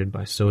generated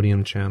by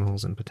sodium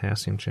channels and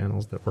potassium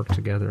channels that work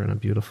together in a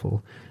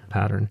beautiful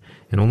pattern.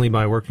 And only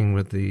by working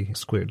with the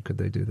squid could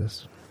they do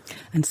this.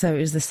 And so it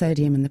was the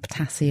sodium and the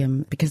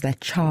potassium, because they're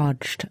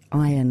charged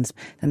ions,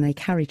 and they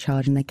carry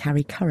charge and they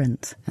carry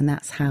current. And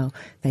that's how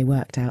they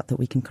worked out that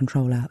we can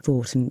control our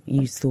thought and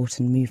use thought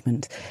and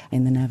movement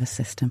in the nervous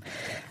system.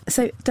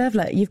 So,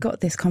 Dervla, you've got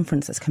this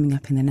conference that's coming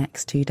up in the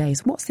next 2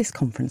 days. What's this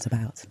conference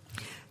about?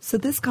 So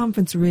this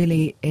conference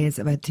really is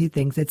about two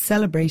things. It's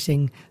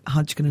celebrating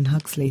Hodgkin and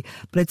Huxley,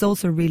 but it's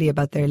also really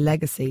about their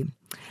legacy.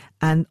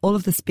 And all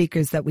of the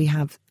speakers that we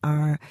have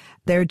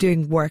they're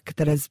doing work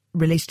that is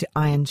related to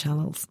ion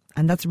channels.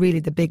 And that's really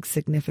the big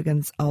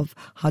significance of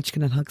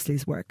Hodgkin and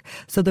Huxley's work.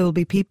 So there will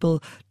be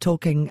people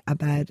talking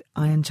about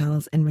ion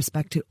channels in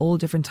respect to all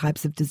different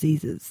types of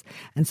diseases.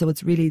 And so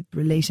it's really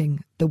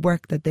relating the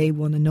work that they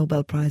won a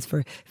Nobel Prize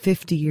for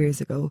 50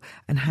 years ago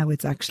and how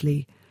it's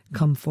actually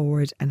come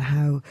forward, and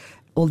how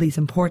all these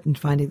important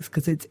findings,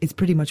 because it's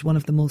pretty much one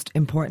of the most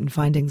important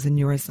findings in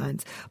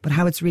neuroscience, but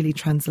how it's really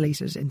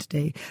translated in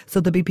today. So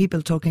there'll be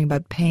people talking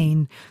about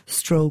pain,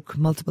 stroke,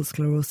 multiple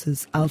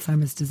sclerosis,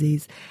 Alzheimer's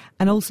disease,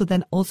 and also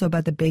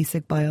about the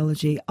basic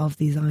biology of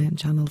these ion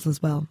channels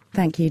as well.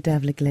 Thank you,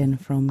 Dervla Glynn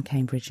from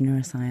Cambridge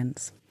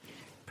Neuroscience.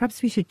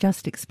 Perhaps we should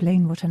just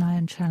explain what an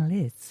ion channel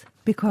is,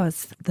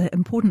 because the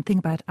important thing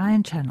about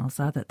ion channels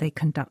are that they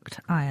conduct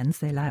ions.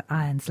 They allow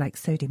ions like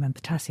sodium and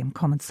potassium,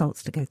 common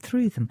salts, to go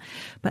through them.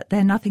 But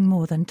they're nothing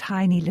more than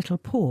tiny little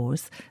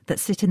pores that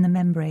sit in the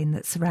membrane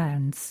that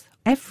surrounds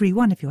every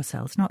one of your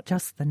cells, not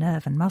just the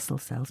nerve and muscle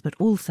cells, but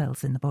all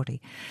cells in the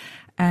body.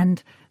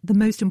 And the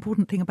most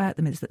important thing about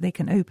them is that they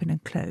can open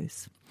and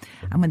close.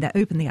 And when they're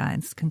open, the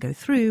ions can go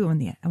through,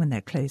 and when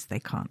they're closed, they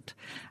can't.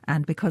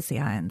 And because the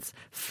ions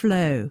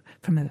flow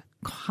from a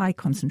high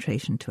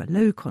concentration to a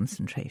low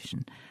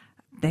concentration,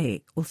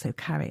 they also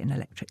carry an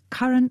electric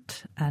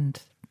current,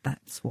 and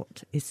that's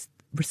what is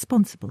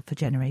responsible for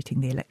generating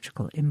the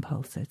electrical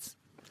impulses.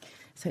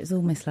 So it's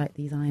almost like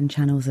these ion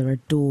channels are a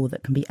door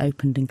that can be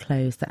opened and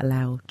closed that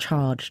allow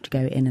charge to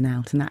go in and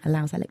out, and that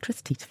allows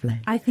electricity to flow.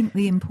 I think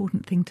the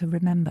important thing to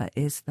remember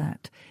is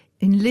that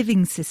in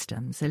living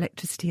systems,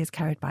 electricity is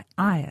carried by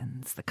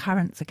ions. The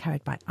currents are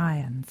carried by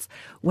ions,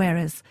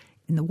 whereas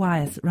in the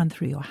wires that run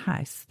through your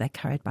house, they're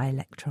carried by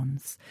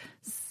electrons.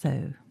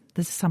 So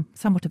there's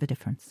somewhat of a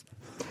difference.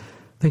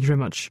 Thank you very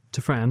much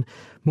to Fran.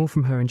 More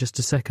from her in just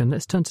a second.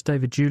 Let's turn to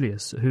David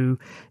Julius, who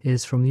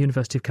is from the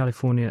University of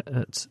California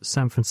at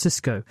San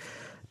Francisco.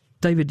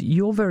 David,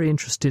 you're very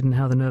interested in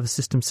how the nervous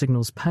system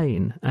signals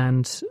pain,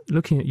 and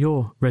looking at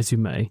your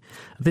resume,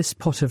 this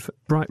pot of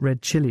bright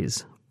red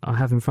chilies I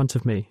have in front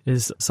of me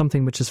is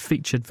something which has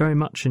featured very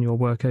much in your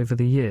work over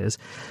the years.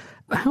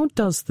 How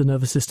does the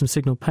nervous system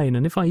signal pain,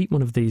 and if I eat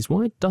one of these,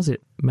 why does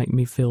it make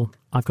me feel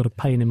I've got a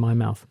pain in my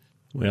mouth?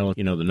 Well,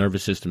 the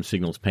nervous system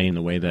signals pain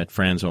the way that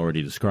Fran's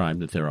already described,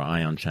 that there are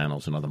ion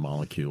channels and other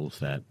molecules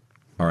that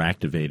are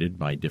activated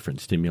by different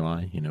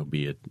stimuli,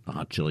 be it a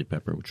hot chili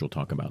pepper, which we'll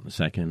talk about in a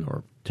second,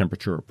 or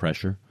temperature or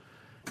pressure.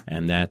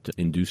 And that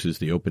induces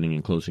the opening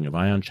and closing of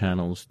ion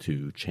channels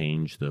to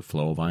change the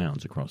flow of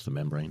ions across the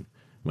membrane.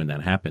 When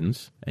that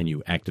happens, and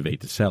you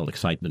activate the cell,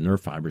 excite the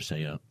nerve fiber,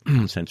 say a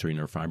sensory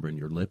nerve fiber in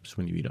your lips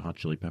when you eat a hot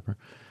chili pepper,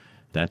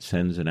 that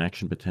sends an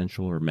action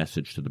potential or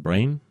message to the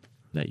brain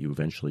that you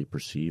eventually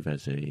perceive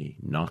as a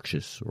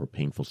noxious or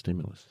painful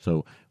stimulus.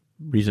 So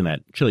reason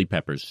that chili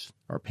peppers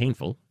are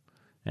painful,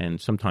 and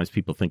sometimes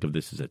people think of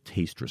this as a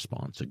taste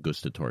response, a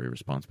gustatory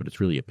response, but it's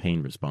really a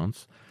pain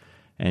response.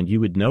 And you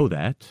would know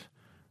that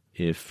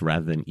if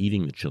rather than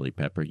eating the chili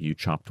pepper, you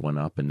chopped one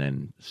up and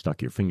then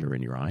stuck your finger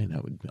in your eye.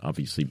 That would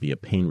obviously be a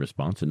pain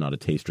response and not a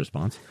taste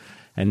response.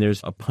 And there's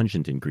a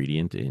pungent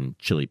ingredient in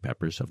chili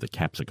peppers of the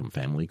capsicum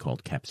family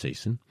called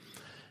capsaicin.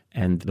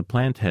 And the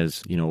plant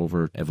has,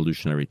 over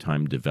evolutionary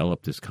time,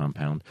 developed this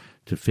compound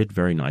to fit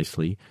very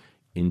nicely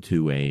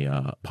into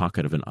a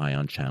pocket of an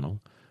ion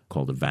channel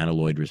called the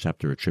vanilloid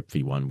receptor, or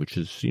TRPV1, which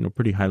is,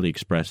 pretty highly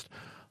expressed,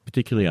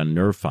 particularly on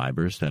nerve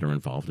fibers that are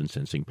involved in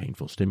sensing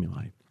painful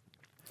stimuli.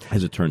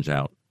 As it turns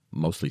out,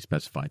 mostly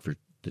specified for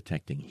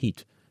detecting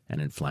heat and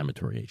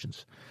inflammatory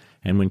agents.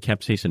 And when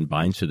capsaicin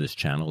binds to this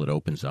channel, it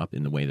opens up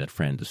in the way that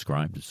Fran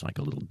described. It's like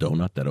a little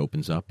donut that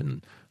opens up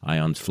and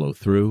ions flow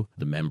through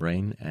the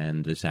membrane,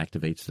 and this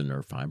activates the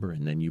nerve fiber,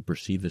 and then you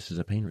perceive this as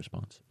a pain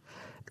response.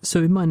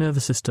 So in my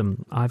nervous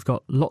system, I've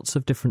got lots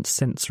of different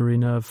sensory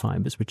nerve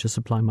fibers which are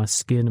supplying my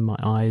skin and my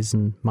eyes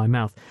and my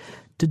mouth.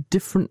 Do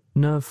different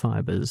nerve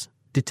fibers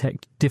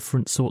detect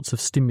different sorts of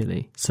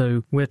stimuli?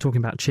 So we're talking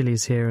about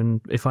chilies here,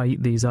 and if I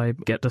eat these, I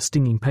get a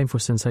stinging,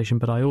 painful sensation,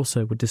 but I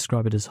also would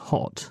describe it as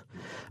hot.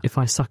 If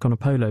I suck on a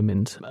polo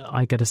mint,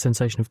 I get a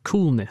sensation of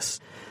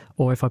coolness.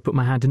 Or if I put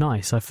my hand in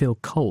ice, I feel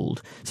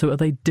cold. So are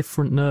they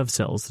different nerve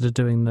cells that are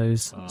doing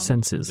those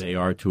senses? They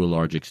are, to a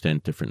large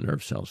extent, different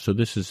nerve cells. So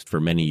this is, for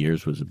many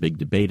years, was a big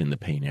debate in the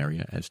pain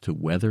area as to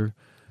whether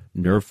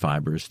nerve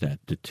fibers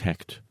that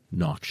detect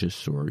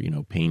noxious or,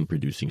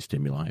 pain-producing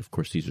stimuli. Of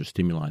course, these are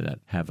stimuli that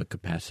have a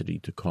capacity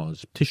to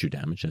cause tissue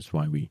damage. That's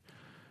why we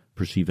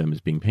perceive them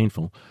as being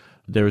painful.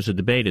 There is a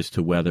debate as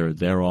to whether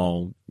they're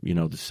all,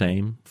 the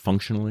same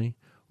functionally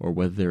or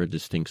whether there are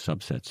distinct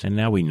subsets. And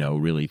now we know,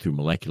 really, through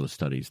molecular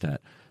studies that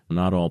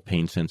not all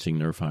pain-sensing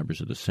nerve fibers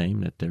are the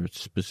same, that they're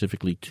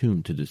specifically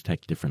tuned to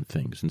detect different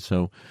things. And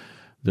so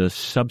the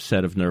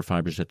subset of nerve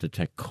fibers that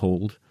detect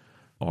cold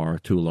are,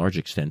 to a large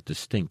extent,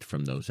 distinct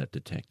from those that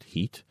detect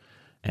heat.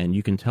 And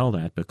you can tell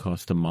that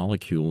because the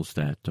molecules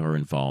that are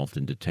involved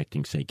in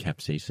detecting, say,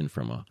 capsaicin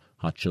from a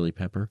hot chili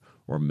pepper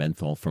or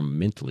menthol from a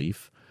mint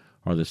leaf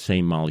are the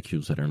same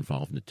molecules that are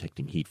involved in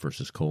detecting heat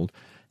versus cold.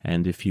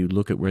 And if you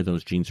look at where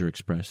those genes are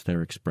expressed,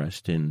 they're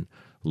expressed in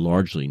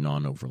largely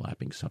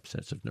non-overlapping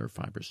subsets of nerve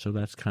fibers. So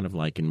that's kind of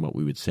like in what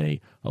we would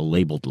say a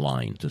labeled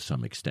line to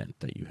some extent,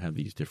 that you have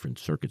these different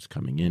circuits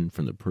coming in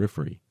from the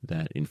periphery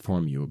that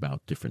inform you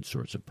about different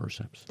sorts of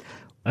percepts.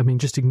 I mean,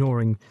 just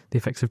ignoring the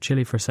effects of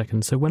chili for a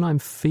second. So when I'm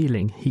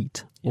feeling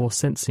heat or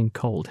sensing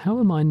cold, how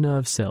are my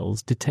nerve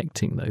cells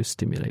detecting those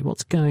stimuli?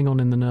 What's going on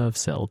in the nerve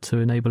cell to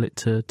enable it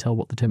to tell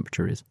what the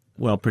temperature is?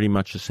 Well, pretty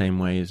much the same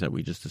way as that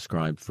we just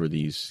described for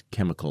these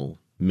chemical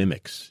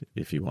mimics,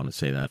 if you want to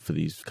say that, for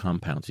these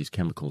compounds, these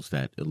chemicals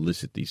that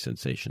elicit these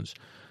sensations.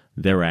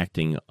 They're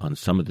acting on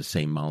some of the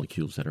same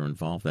molecules that are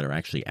involved that are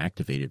actually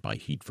activated by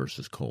heat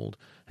versus cold.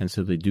 And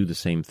so they do the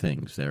same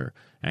things. They're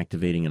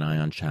activating an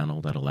ion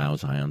channel that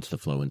allows ions to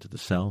flow into the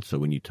cell. So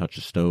when you touch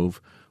a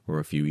stove, or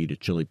if you eat a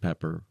chili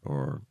pepper,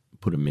 or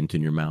put a mint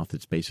in your mouth,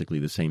 it's basically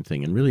the same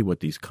thing. And really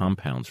what these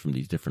compounds from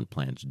these different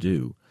plants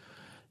do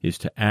is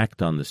to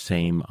act on the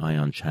same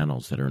ion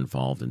channels that are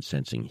involved in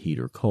sensing heat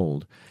or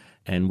cold.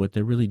 And what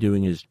they're really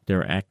doing is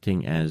they're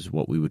acting as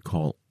what we would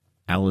call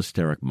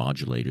allosteric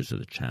modulators of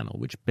the channel,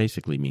 which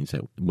basically means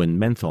that when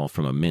menthol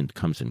from a mint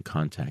comes in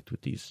contact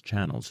with these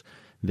channels,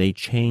 they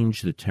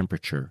change the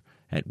temperature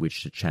at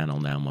which the channel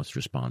now must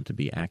respond to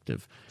be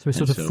active. So it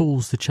sort of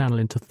fools the channel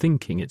into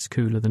thinking it's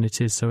cooler than it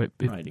is, so it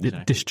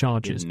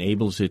discharges. It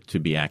enables it to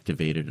be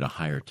activated at a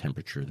higher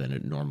temperature than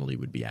it normally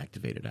would be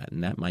activated at.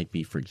 And that might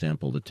be, for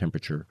example, the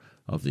temperature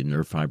of the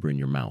nerve fiber in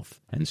your mouth.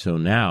 And so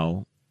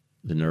now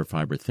the nerve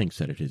fiber thinks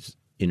that it has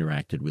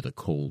interacted with a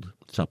cold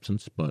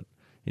substance, but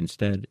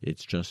instead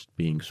it's just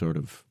being sort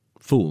of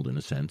fooled in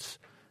a sense,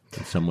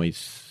 in some ways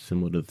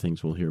similar to the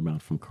things we'll hear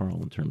about from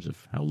Carl in terms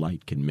of how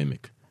light can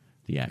mimic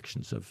the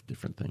actions of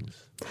different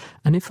things.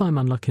 And if I'm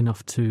unlucky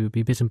enough to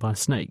be bitten by a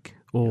snake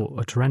or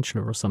a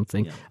tarantula or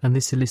something, and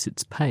this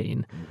elicits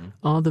pain.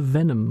 Are the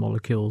venom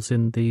molecules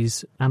in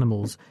these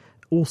animals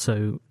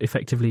also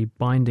effectively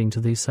binding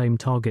to these same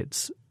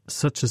targets,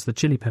 such as the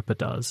chili pepper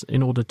does,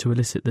 in order to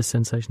elicit this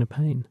sensation of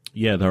pain?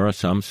 Yeah, there are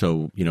some.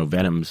 So,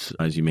 venoms,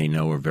 as you may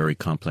know, are very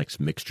complex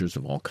mixtures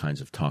of all kinds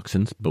of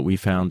toxins. But we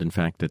found, in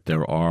fact, that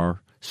there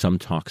are some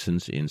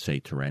toxins in, say,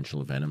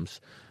 tarantula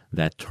venoms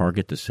that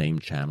target the same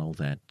channel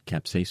that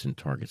capsaicin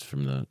targets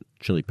from the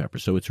chili pepper.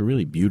 So it's a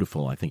really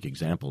beautiful, I think,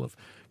 example of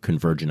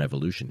convergent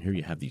evolution. Here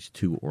you have these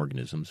two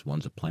organisms.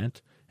 One's a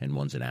plant and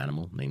one's an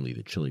animal, namely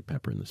the chili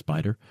pepper and the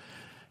spider.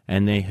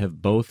 And they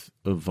have both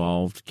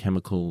evolved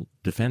chemical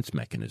defense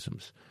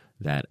mechanisms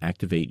that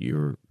activate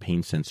your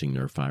pain-sensing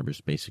nerve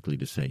fibers, basically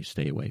to say,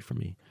 stay away from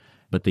me.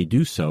 But they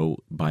do so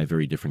by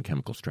very different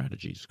chemical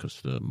strategies,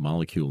 because the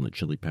molecule in the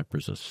chili pepper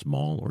is a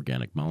small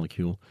organic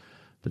molecule.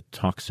 The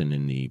toxin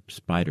in the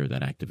spider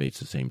that activates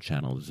the same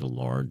channel is a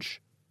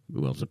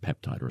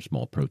peptide or a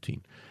small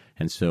protein.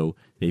 And so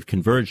they've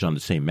converged on the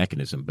same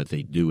mechanism, but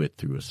they do it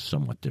through a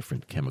somewhat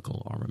different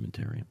chemical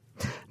armamentarium.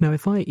 Now,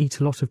 if I eat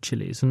a lot of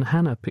chilies, and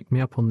Hannah picked me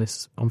up on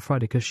this on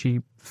Friday because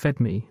she fed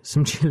me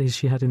some chilies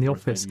she had in the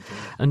office,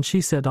 and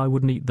she said I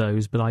wouldn't eat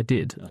those, but I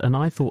did. And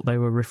I thought they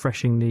were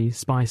refreshingly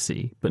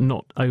spicy, but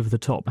not over the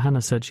top.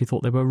 Hannah said she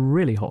thought they were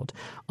really hot.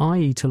 I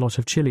eat a lot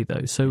of chili,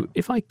 though, so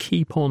if I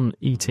keep on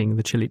eating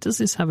the chili, does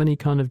this have any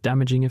kind of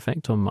damaging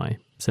effect on my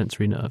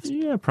sensory nerves?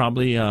 Yeah,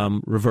 probably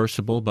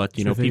reversible, but,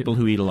 people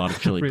who eat a lot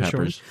of chili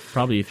peppers,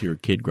 probably if you're a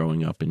kid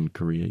growing up in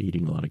Korea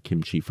eating a lot of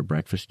kimchi for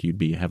breakfast,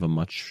 you'd have a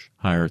much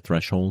higher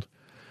threshold.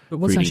 But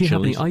what's actually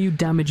happening? Are you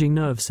damaging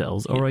nerve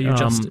cells, or are you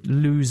just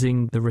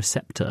losing the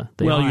receptor,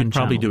 the ion you're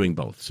probably channel? doing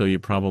both. So you're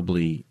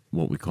probably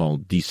what we call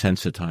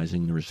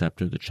desensitizing the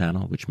receptor, the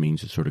channel, which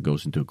means it sort of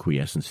goes into a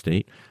quiescent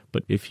state.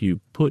 But if you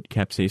put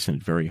capsaicin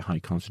at very high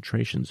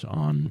concentrations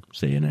on,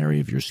 say, an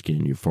area of your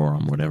skin, your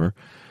forearm, whatever,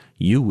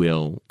 you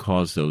will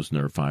cause those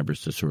nerve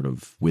fibers to sort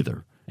of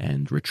wither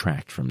and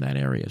retract from that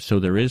area. So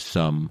there is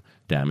some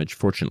damage.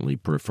 Fortunately,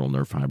 peripheral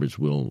nerve fibers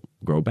will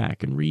grow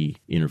back and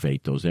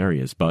re-innervate those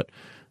areas, but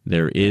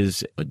there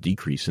is a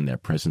decrease in their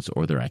presence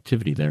or their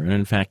activity there. And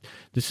in fact,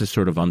 this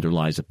sort of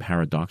underlies a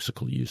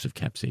paradoxical use of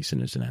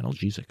capsaicin as an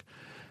analgesic,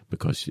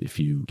 because if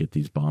you get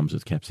these bombs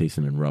with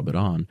capsaicin and rub it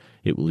on,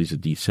 it will either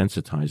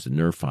desensitize the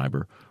nerve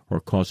fiber or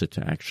cause it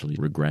to actually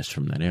regress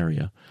from that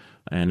area.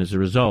 And as a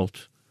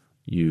result,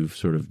 you've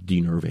sort of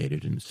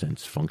denervated, in a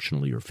sense,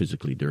 functionally or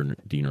physically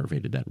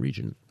denervated that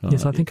region.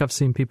 Yes, I think I've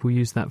seen people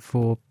use that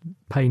for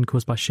pain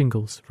caused by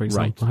shingles, for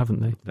example, haven't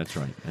they? That's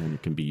right. And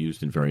it can be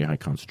used in very high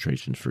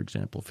concentrations, for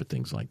example, for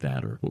things like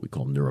that, or what we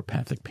call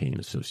neuropathic pain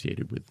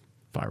associated with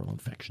viral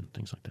infection,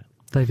 things like that.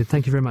 David,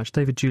 thank you very much.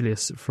 David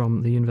Julius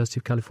from the University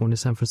of California,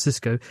 San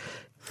Francisco.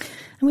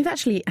 And we've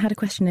actually had a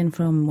question in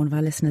from one of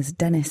our listeners,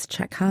 Dennis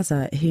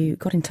Chakhaza, who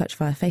got in touch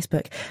via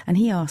Facebook, and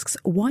he asks,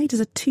 why does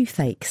a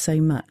toothache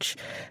so much?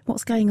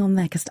 What's going on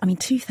there? Because,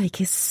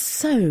 toothache is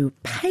so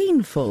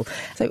painful.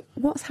 So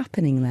what's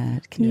happening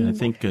there? I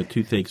think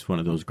toothache's one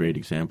of those great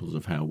examples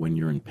of how when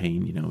you're in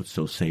pain, it's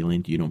so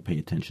salient, you don't pay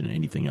attention to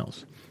anything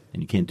else.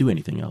 And you can't do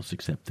anything else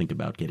except think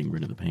about getting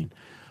rid of the pain.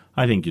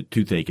 I think your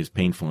toothache is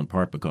painful in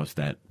part because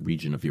that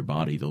region of your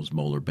body, those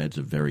molar beds,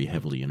 are very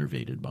heavily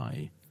innervated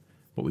by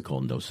what we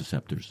call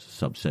nociceptors,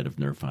 a subset of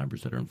nerve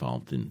fibers that are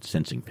involved in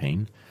sensing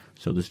pain.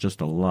 So there's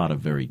just a lot of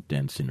very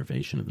dense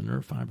innervation of the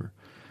nerve fiber.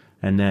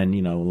 And then,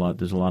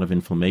 there's a lot of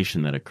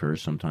inflammation that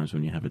occurs sometimes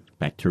when you have a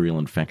bacterial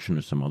infection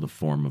or some other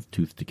form of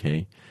tooth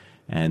decay.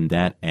 And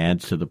that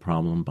adds to the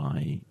problem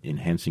by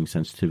enhancing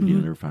sensitivity to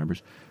nerve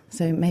fibers.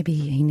 So maybe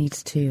he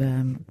needs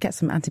to get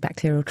some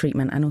antibacterial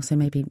treatment and also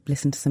maybe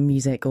listen to some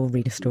music or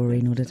read a story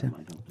in order to...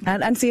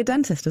 And see a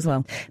dentist as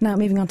well. Now,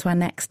 moving on to our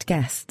next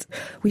guest.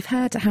 We've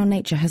heard how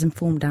nature has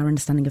informed our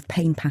understanding of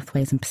pain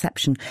pathways and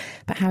perception,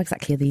 but how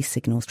exactly are these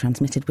signals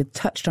transmitted? We've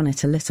touched on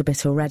it a little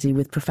bit already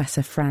with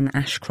Professor Fran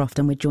Ashcroft,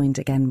 and we're joined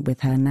again with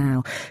her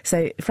now.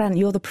 So, Fran,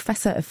 you're the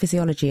Professor of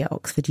Physiology at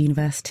Oxford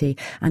University,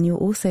 and you're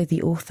also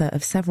the author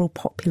of several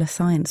popular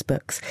science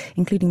books,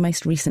 including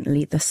most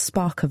recently The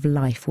Spark of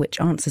Life,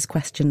 which answers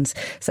questions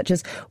such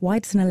as, why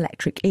does an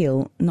electric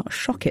eel not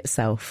shock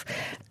itself?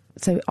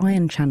 So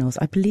ion channels,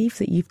 I believe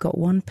that you've got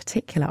one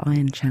particular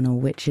ion channel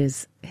which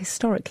is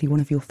historically one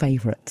of your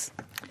favourites.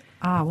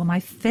 Well, my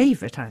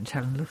favourite ion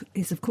channel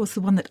is, of course, the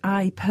one that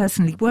I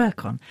personally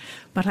work on.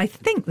 But I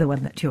think the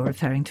one that you're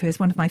referring to is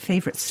one of my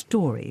favourite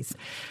stories.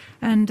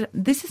 And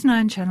this is an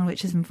ion channel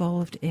which is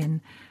involved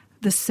in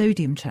the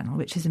sodium channel,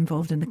 which is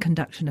involved in the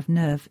conduction of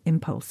nerve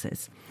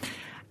impulses.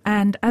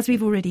 And as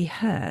we've already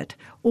heard,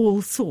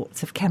 all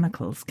sorts of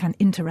chemicals can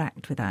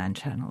interact with ion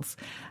channels.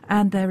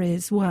 And there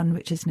is one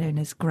which is known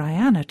as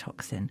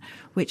guaianotoxin,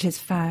 which is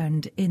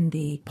found in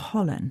the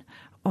pollen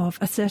of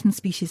a certain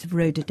species of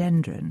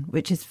rhododendron,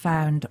 which is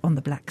found on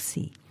the Black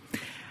Sea.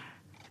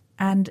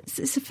 And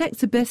its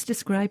effects are best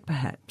described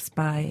perhaps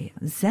by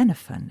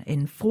Xenophon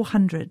in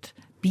 400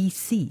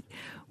 BC,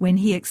 when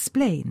he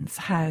explains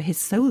how his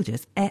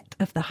soldiers ate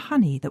of the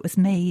honey that was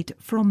made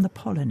from the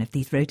pollen of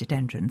these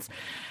rhododendrons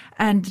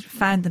and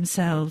found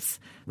themselves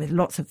with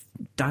lots of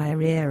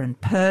diarrhea and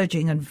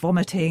purging and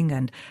vomiting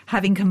and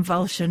having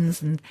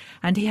convulsions.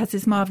 And he has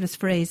this marvellous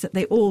phrase that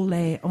they all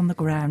lay on the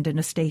ground in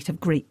a state of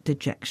great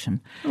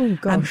dejection. Oh,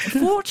 gosh.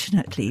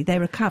 Fortunately, they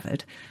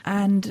recovered,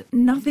 and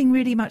nothing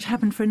really much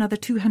happened for another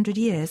 200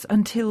 years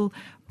until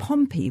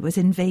Pompey was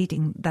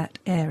invading that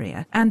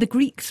area. And the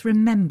Greeks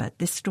remembered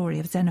this story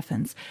of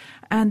Xenophon's,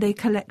 and they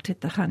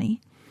collected the honey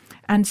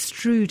and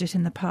strewed it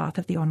in the path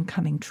of the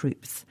oncoming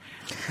troops,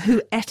 who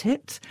ate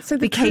it,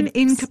 became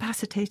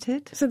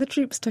incapacitated. So the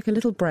troops took a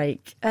little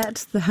break,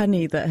 ate the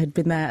honey that had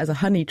been there as a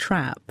honey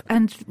trap.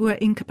 And were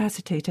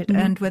incapacitated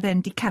and were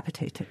then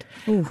decapitated.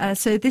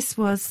 So this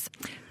was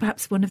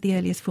perhaps one of the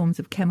earliest forms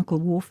of chemical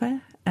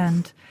warfare,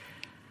 and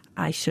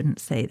I shouldn't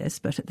say this,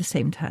 but at the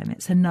same time,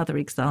 it's another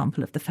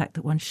example of the fact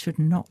that one should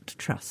not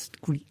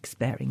trust Greeks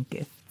bearing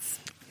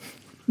gifts.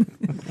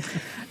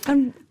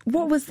 And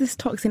what was this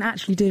toxin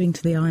actually doing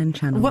to the ion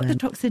channel? What the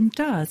toxin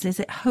does is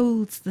it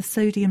holds the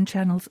sodium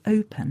channels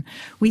open.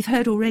 We've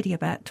heard already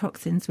about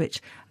toxins which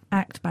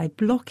act by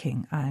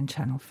blocking ion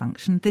channel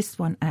function. This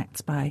one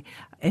acts by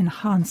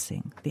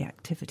enhancing the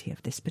activity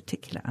of this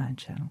particular ion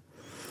channel.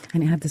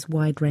 And it had this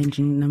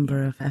wide-ranging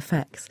number of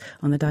effects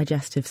on the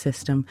digestive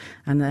system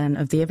and then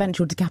of the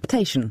eventual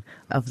decapitation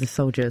of the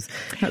soldiers.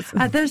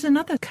 There's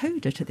another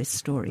coda to this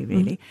story,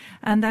 really,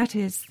 and that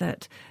is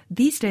that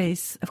these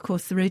days, of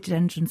course, the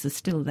rhododendrons are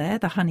still there.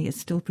 The honey is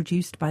still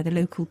produced by the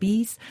local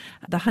bees.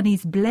 The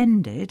honey's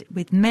blended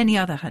with many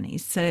other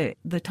honeys, so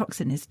the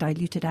toxin is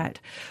diluted out.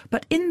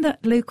 But in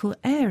that local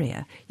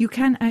area, you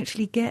can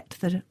actually get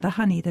the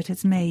honey that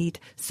is made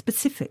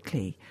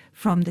specifically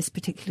from this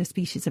particular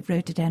species of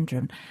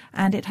rhododendron,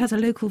 and it has a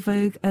local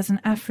vogue as an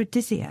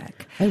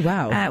aphrodisiac. Oh,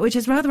 wow. Which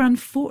is rather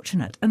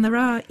unfortunate, and there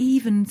are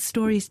even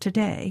stories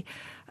today,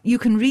 you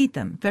can read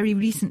them, very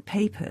recent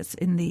papers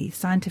in the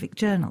scientific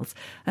journals,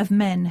 of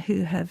men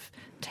who have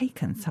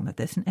taken some of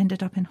this and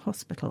ended up in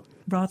hospital,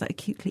 rather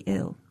acutely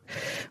ill.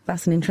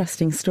 That's an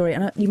interesting story.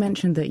 And you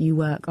mentioned that you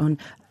work on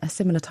a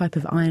similar type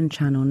of ion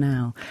channel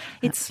now.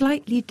 It's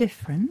slightly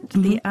different.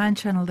 The ion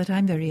channel that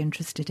I'm very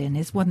interested in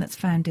is one that's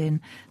found in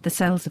the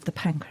cells of the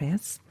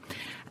pancreas.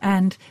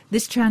 And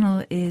this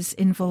channel is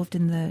involved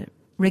in the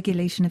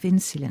regulation of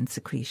insulin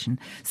secretion.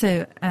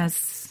 So,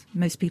 as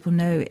most people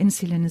know,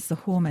 insulin is the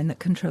hormone that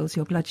controls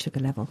your blood sugar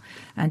level.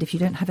 And if you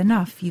don't have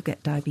enough, you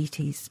get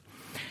diabetes.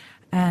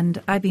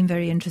 And I've been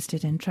very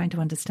interested in trying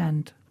to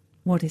understand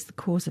what is the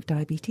cause of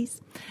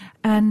diabetes.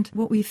 And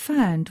what we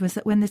found was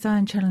that when this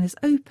ion channel is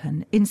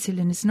open,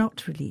 insulin is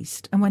not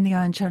released. And when the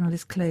ion channel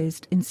is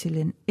closed,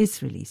 insulin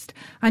is released.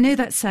 I know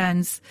that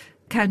sounds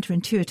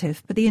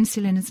counterintuitive, but the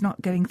insulin is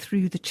not going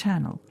through the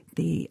channel.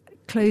 The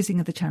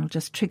closing of the channel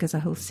just triggers a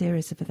whole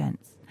series of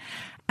events.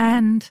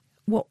 And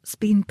what's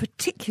been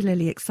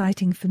particularly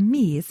exciting for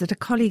me is that a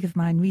colleague of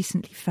mine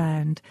recently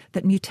found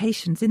that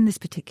mutations in this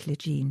particular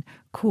gene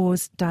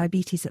cause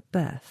diabetes at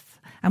birth.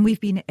 And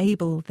we've been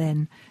able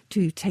then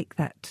to take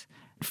that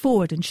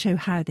forward and show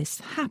how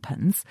this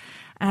happens.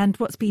 And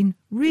what's been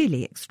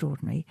really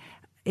extraordinary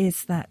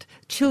is that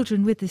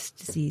children with this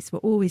disease were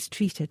always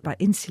treated by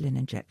insulin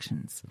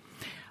injections.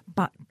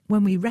 But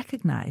when we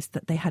recognised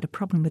that they had a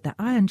problem with their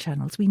ion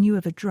channels, we knew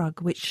of a drug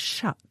which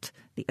shut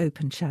the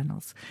open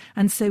channels.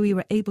 And so we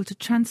were able to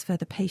transfer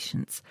the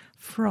patients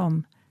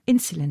from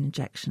insulin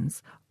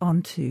injections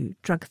onto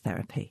drug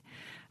therapy.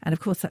 And of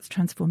course, that's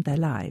transformed their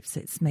lives.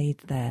 It's made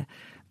their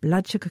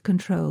blood sugar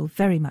control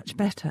very much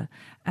better.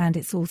 And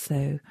it's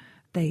also,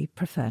 they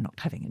prefer not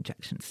having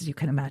injections, as you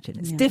can imagine.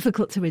 It's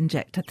difficult to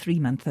inject a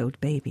 3-month-old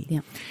baby.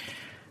 Yeah.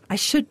 I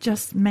should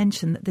just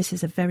mention that this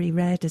is a very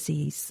rare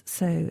disease,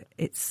 so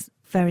it's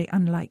very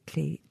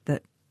unlikely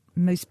that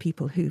most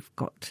people who've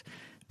got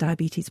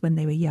diabetes when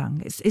they were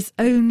young, it's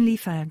only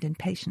found in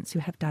patients who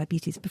have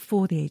diabetes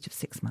before the age of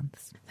 6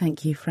 months.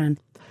 Thank you, Fran.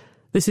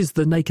 This is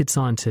The Naked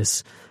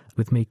Scientists,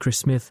 with me, Chris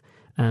Smith,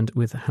 and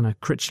with Hannah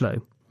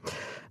Critchlow.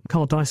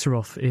 Carl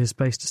Diceroff is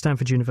based at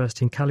Stanford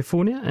University in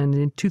California, and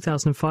in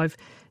 2005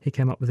 he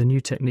came up with a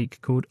new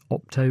technique called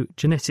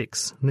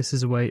optogenetics. And this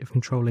is a way of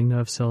controlling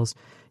nerve cells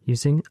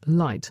using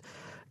light.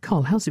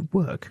 Carl, how does it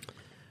work?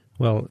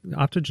 Well,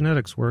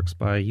 optogenetics works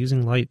by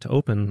using light to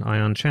open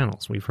ion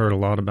channels. We've heard a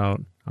lot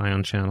about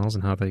ion channels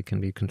and how they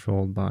can be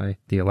controlled by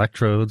the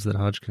electrodes that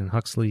Hodgkin and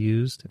Huxley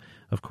used.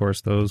 Of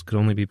course, those could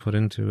only be put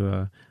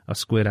into a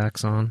squid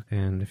axon.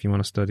 And if you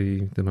want to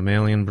study the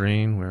mammalian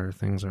brain, where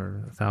things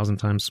are 1,000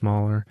 times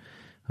smaller,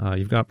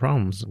 you've got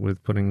problems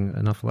with putting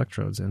enough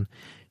electrodes in.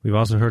 We've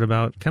also heard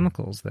about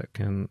chemicals that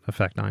can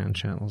affect ion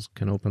channels,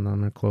 can open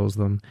them and close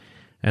them.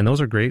 And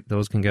those are great.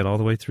 Those can get all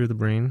the way through the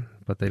brain,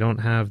 but they don't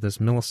have this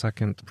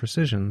millisecond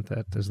precision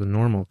that is the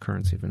normal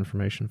currency of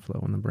information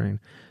flow in the brain.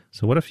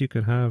 So what if you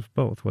could have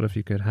both? What if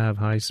you could have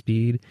high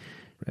speed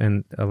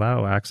and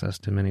allow access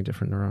to many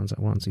different neurons at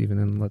once, even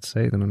in, let's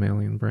say, the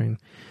mammalian brain?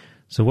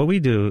 So what we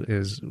do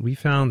is we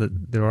found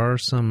that there are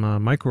some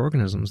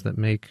microorganisms that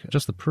make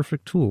just the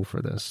perfect tool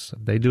for this.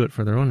 They do it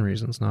for their own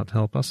reasons, not to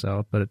help us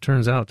out, but it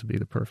turns out to be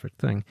the perfect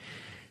thing.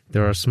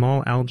 There are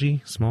small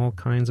algae, small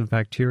kinds of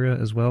bacteria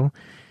as well,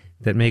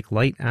 that make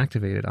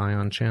light-activated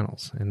ion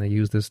channels, and they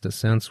use this to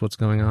sense what's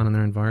going on in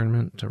their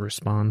environment, to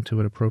respond to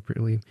it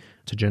appropriately,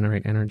 to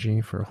generate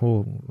energy for a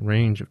whole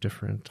range of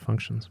different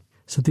functions.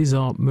 So these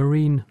are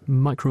marine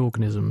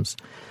microorganisms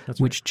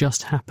which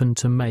just happen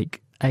to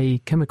make a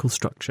chemical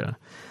structure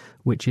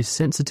which is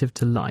sensitive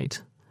to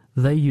light.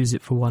 They use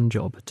it for one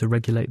job, to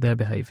regulate their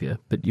behavior,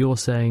 but you're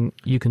saying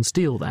you can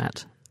steal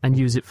that and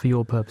use it for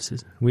your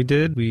purposes. We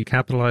did. We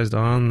capitalized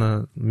on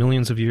the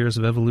millions of years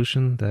of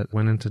evolution that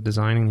went into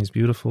designing these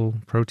beautiful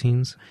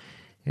proteins,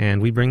 and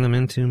we bring them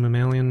into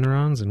mammalian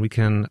neurons, and we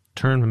can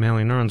turn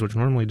mammalian neurons, which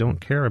normally don't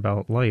care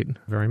about light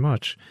very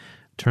much,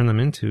 turn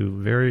them into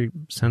very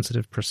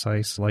sensitive,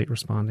 precise,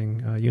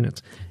 light-responding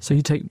units. So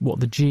you take,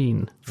 the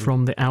gene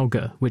from the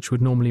alga, which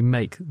would normally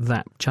make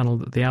that channel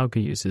that the alga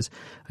uses,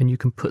 and you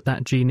can put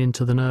that gene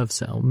into the nerve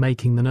cell,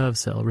 making the nerve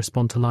cell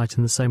respond to light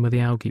in the same way the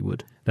algae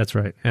would. That's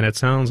right. And it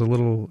sounds a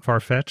little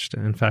far-fetched.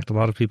 In fact, a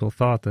lot of people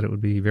thought that it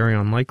would be very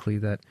unlikely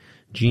that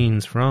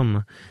genes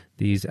from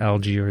these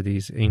algae or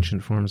these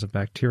ancient forms of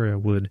bacteria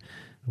would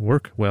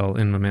work well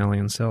in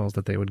mammalian cells,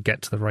 that they would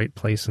get to the right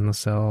place in the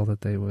cell,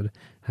 that they would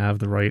have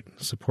the right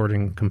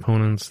supporting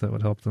components that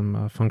would help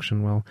them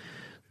function well.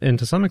 And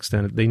to some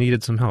extent, they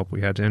needed some help.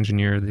 We had to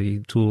engineer the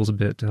tools a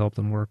bit to help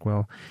them work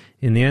well.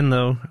 In the end,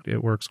 though,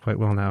 it works quite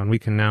well now. And we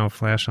can now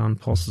flash on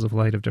pulses of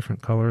light of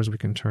different colors. We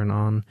can turn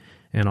on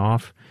and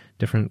off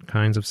different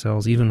kinds of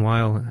cells, even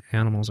while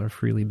animals are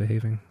freely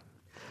behaving.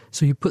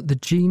 So you put the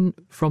gene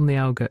from the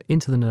alga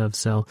into the nerve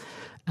cell,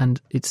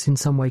 and it's in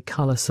some way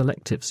color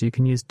selective, so you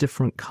can use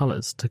different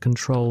colors to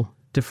control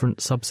different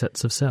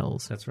subsets of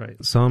cells. That's right.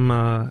 Some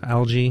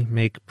algae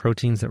make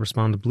proteins that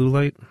respond to blue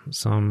light.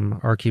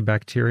 Some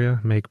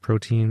archaebacteria make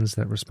proteins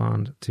that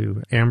respond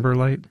to amber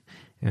light.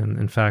 And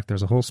in fact,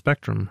 there's a whole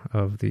spectrum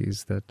of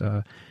these that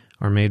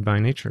are made by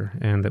nature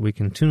and that we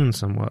can tune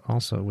somewhat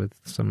also with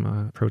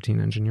some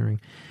protein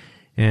engineering.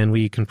 And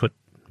we can put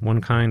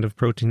one kind of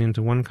protein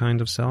into one kind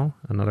of cell,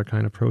 another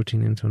kind of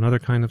protein into another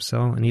kind of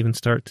cell, and even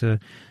start to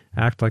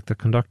act like the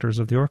conductors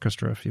of the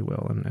orchestra, if you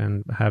will,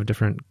 and have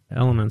different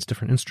elements,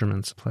 different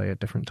instruments play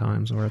at different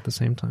times or at the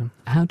same time.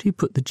 How do you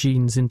put the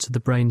genes into the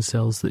brain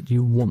cells that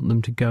you want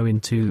them to go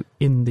into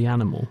in the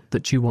animal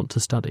that you want to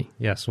study?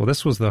 Yes, well,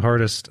 this was the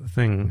hardest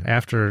thing.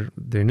 After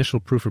the initial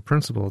proof of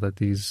principle that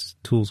these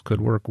tools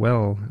could work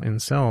well in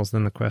cells,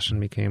 then the question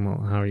became,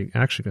 well, how are you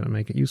actually going to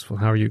make it useful?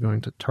 How are you going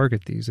to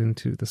target these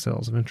into the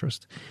cells of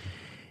interest?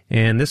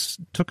 And this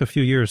took a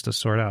few years to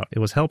sort out. It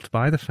was helped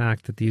by the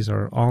fact that these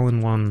are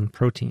all-in-one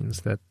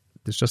proteins, that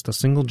there's just a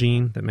single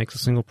gene that makes a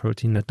single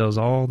protein that does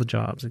all the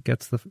jobs. It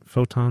gets the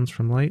photons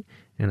from light,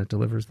 and it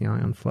delivers the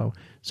ion flow.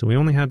 So we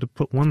only had to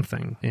put one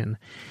thing in.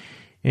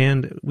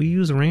 And we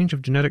use a range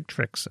of genetic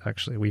tricks,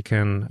 actually. We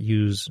can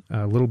use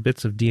little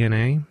bits of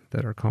DNA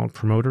that are called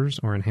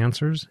promoters or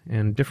enhancers,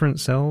 and different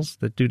cells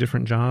that do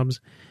different jobs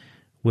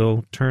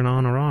will turn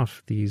on or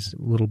off these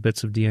little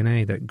bits of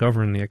DNA that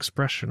govern the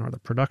expression or the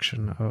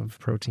production of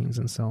proteins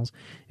in cells.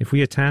 If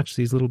we attach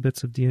these little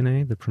bits of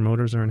DNA, the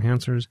promoters or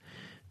enhancers,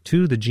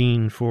 to the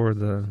gene for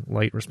the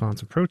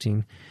light-responsive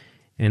protein,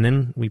 and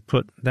then we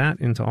put that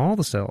into all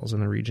the cells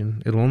in the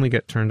region, it'll only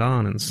get turned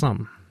on in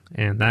some,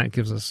 and that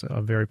gives us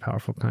a very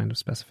powerful kind of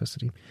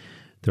specificity.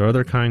 There are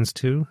other kinds,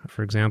 too.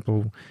 For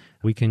example,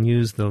 we can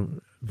use the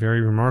very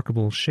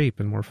remarkable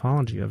shape and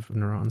morphology of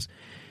neurons.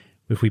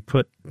 If we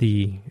put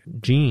the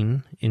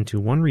gene into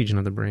one region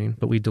of the brain,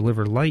 but we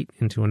deliver light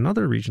into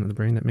another region of the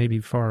brain that may be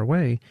far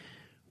away,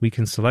 we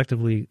can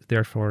selectively,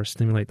 therefore,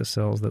 stimulate the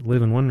cells that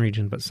live in one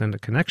region but send a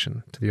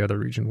connection to the other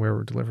region where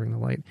we're delivering the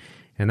light.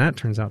 And that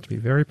turns out to be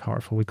very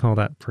powerful. We call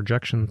that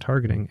projection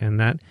targeting, and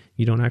that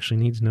you don't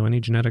actually need to know any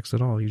genetics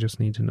at all. You just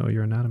need to know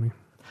your anatomy.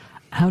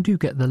 How do you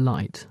get the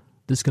light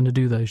that's going to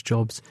do those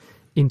jobs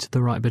into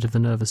the right bit of the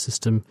nervous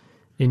system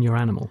in your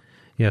animal?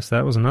 Yes,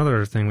 that was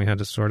another thing we had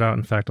to sort out.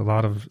 In fact, a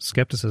lot of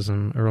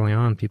skepticism early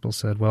on. People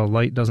said, well,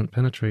 light doesn't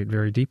penetrate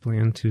very deeply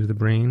into the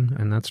brain,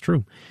 and that's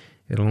true.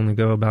 It'll only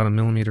go about 1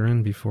 millimeter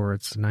in before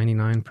it's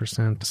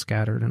 99%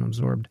 scattered and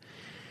absorbed.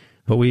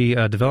 But we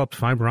developed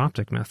fiber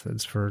optic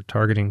methods for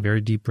targeting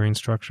very deep brain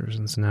structures,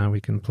 and so now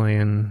we can play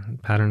in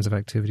patterns of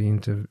activity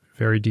into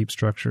very deep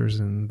structures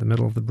in the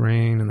middle of the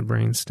brain and the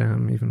brain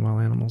stem, even while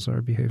animals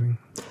are behaving.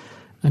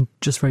 And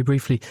just very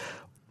briefly,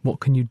 what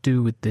can you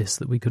do with this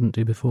that we couldn't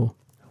do before?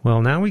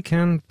 Well, now we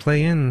can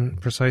play in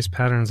precise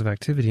patterns of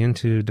activity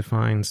into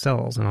defined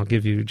cells, and I'll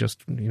give you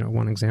just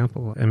one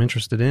example. I'm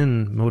interested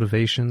in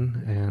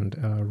motivation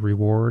and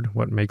reward,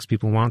 what makes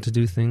people want to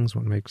do things,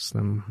 what makes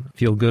them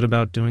feel good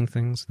about doing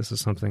things. This is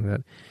something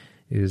that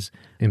is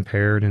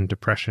impaired in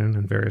depression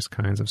and various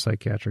kinds of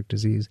psychiatric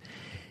disease.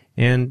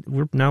 And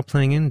we're now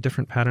playing in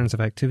different patterns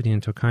of activity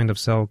into a kind of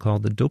cell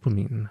called the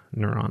dopamine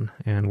neuron,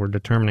 and we're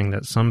determining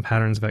that some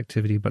patterns of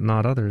activity, but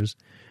not others,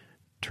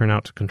 turn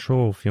out to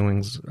control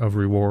feelings of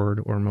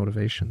reward or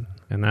motivation.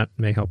 And that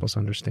may help us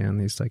understand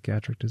these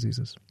psychiatric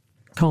diseases.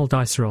 Carl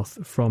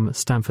Diceroth from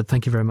Stanford.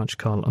 Thank you very much,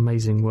 Carl.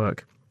 Amazing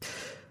work.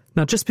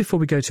 Now, just before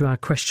we go to our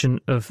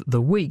question of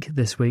the week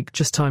this week,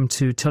 just time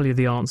to tell you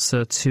the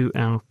answer to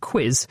our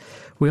quiz.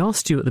 We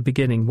asked you at the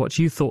beginning what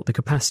you thought the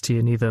capacity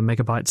in either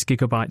megabytes,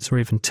 gigabytes or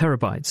even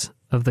terabytes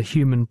of the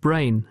human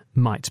brain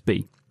might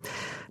be.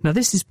 Now,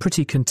 this is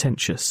pretty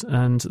contentious,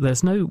 and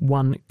there's no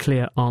one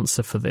clear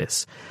answer for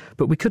this.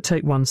 But we could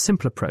take one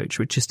simple approach,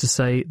 which is to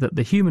say that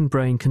the human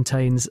brain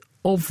contains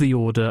of the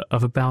order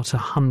of about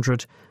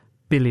 100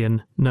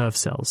 billion nerve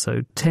cells,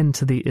 so 10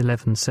 to the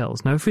 11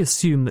 cells. Now, if we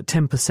assume that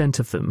 10%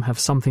 of them have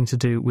something to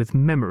do with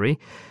memory,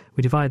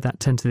 we divide that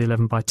 10 to the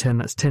 11 by 10,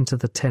 that's 10 to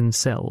the 10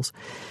 cells.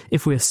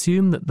 If we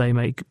assume that they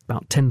make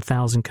about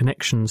 10,000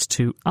 connections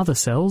to other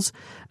cells,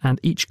 and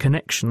each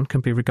connection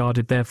can be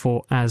regarded,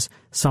 therefore, as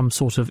some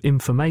sort of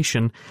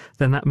information,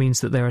 then that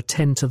means that there are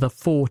 10 to the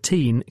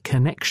 14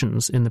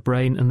 connections in the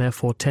brain, and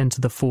therefore 10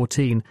 to the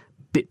 14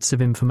 bits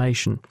of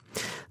information.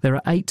 There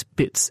are 8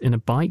 bits in a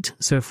byte,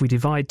 so if we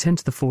divide 10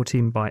 to the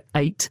 14 by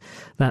 8,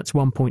 that's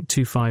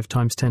 1.25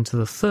 times 10 to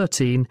the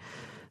 13.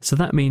 So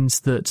that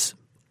means that,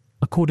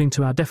 according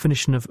to our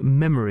definition of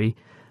memory,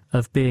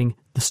 of being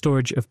the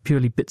storage of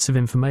purely bits of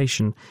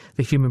information,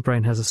 the human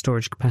brain has a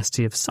storage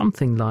capacity of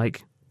something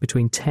like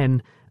between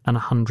 10 and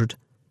 100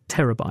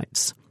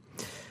 terabytes.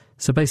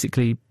 So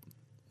basically,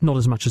 not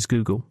as much as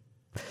Google.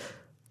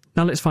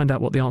 Now let's find out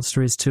what the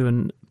answer is to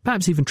an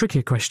perhaps even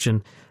trickier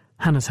question.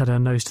 Hannah's had her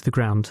nose to the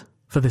ground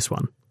for this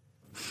one.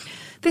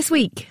 This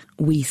week,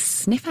 we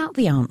sniff out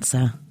the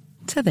answer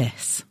to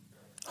this.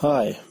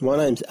 Hi, my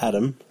name's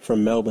Adam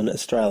from Melbourne,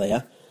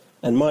 Australia,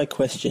 and my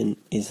question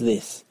is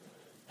this.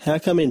 How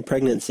come in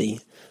pregnancy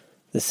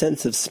the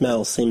sense of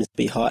smell seems to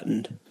be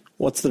heightened?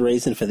 What's the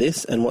reason for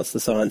this, and what's the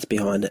science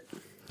behind it?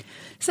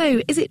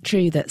 So, is it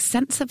true that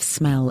sense of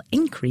smell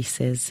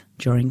increases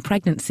during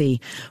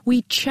pregnancy?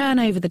 We churn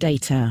over the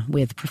data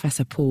with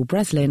Professor Paul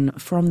Breslin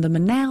from the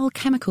Monell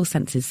Chemical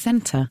Senses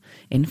Centre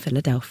in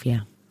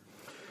Philadelphia.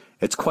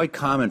 It's quite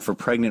common for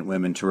pregnant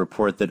women to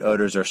report that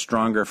odors are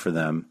stronger for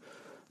them,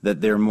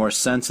 that they're more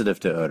sensitive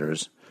to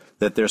odors,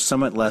 that they're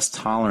somewhat less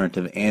tolerant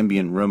of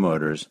ambient room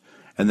odors,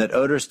 and that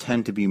odors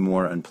tend to be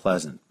more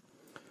unpleasant.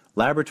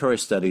 Laboratory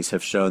studies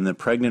have shown that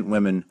pregnant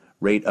women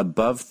rate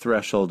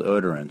above-threshold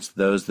odorants,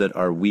 those that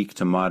are weak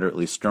to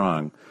moderately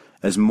strong,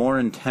 as more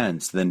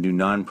intense than do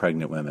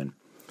non-pregnant women.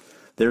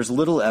 There's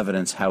little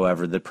evidence,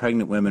 however, that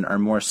pregnant women are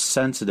more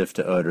sensitive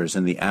to odors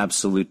in the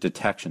absolute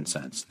detection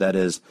sense. That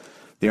is,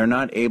 they are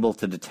not able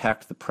to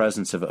detect the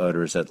presence of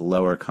odors at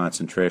lower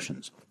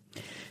concentrations.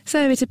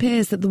 So it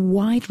appears that the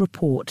wide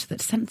report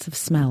that sense of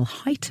smell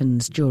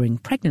heightens during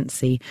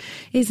pregnancy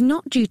is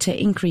not due to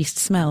increased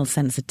smell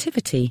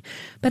sensitivity,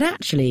 but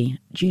actually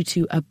due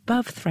to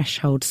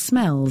above-threshold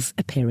smells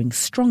appearing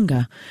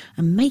stronger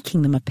and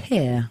making them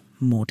appear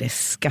more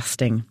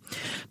disgusting.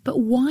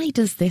 But why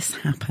does this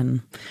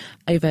happen?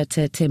 Over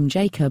to Tim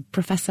Jacob,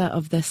 Professor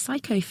of the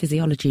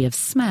Psychophysiology of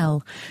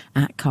Smell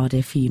at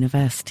Cardiff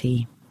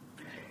University.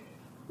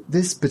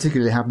 This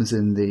particularly happens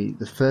in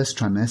the first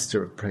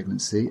trimester of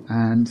pregnancy,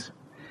 and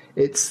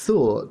it's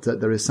thought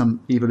that there is some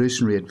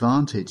evolutionary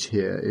advantage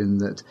here in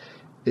that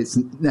it's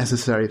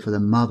necessary for the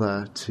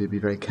mother to be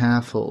very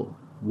careful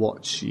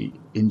what she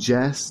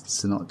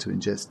ingests, not to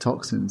ingest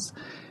toxins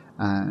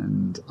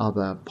and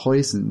other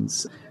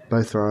poisons,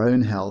 both for her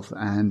own health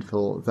and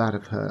for that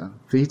of her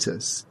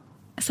fetus.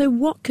 So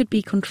what could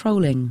be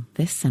controlling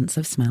this sense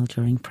of smell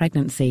during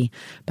pregnancy?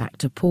 Back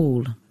to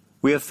Paul.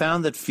 We have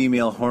found that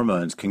female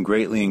hormones can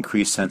greatly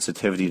increase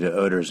sensitivity to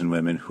odors in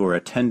women who are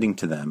attending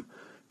to them,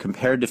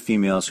 compared to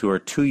females who are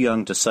too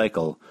young to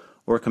cycle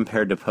or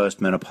compared to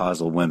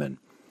postmenopausal women.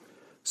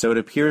 So it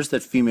appears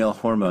that female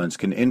hormones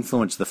can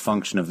influence the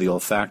function of the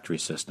olfactory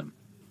system.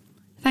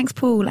 Thanks,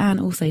 Paul, and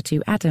also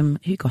to Adam,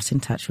 who got in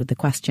touch with the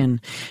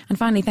question. And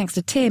finally, thanks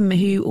to Tim,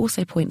 who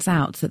also points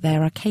out that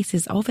there are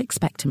cases of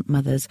expectant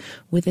mothers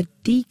with a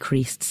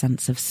decreased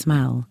sense of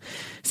smell.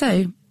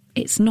 So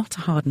it's not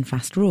a hard and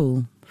fast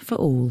rule for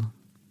all.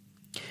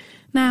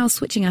 Now,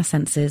 switching our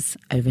senses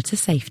over to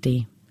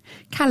safety.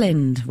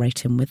 Kalind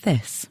wrote in with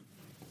this.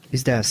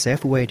 Is there a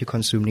safe way to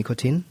consume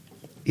nicotine?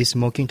 Is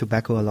smoking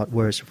tobacco a lot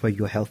worse for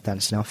your health than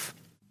snuff?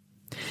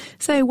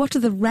 So what are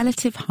the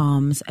relative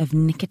harms of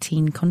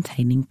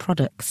nicotine-containing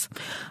products?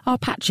 Are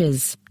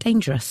patches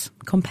dangerous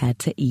compared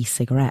to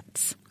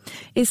e-cigarettes?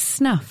 Is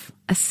snuff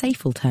a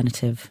safe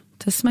alternative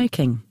to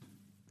smoking?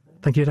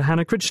 Thank you to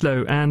Hannah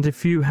Critchlow, and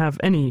if you have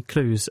any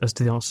clues as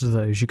to the answer to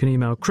those, you can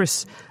email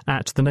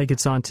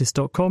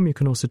chris@thenakedscientist.com. You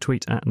can also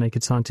tweet at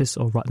Naked Scientist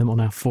or write them on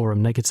our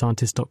forum,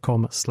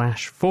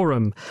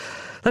 nakedscientist.com/forum.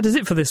 That is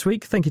it for this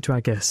week. Thank you to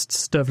our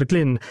guests, Dervla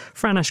Glynn,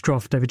 Fran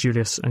Ashcroft, David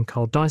Julius and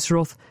Carl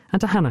Diceroth, and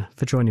to Hannah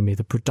for joining me.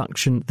 The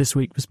production this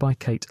week was by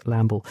Kate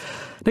Lamble.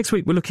 Next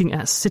week we're looking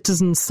at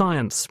citizen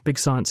science, big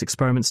science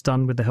experiments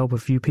done with the help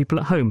of you people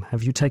at home.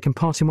 Have you taken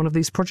part in one of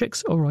these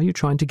projects, or are you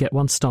trying to get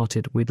one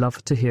started? We'd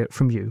love to hear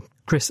from you.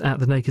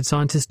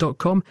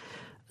 Chris@thenakedscientist.com.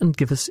 and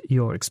give us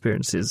your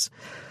experiences.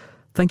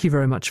 Thank you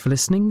very much for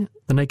listening.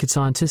 The Naked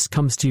Scientist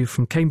comes to you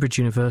from Cambridge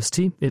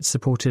University. It's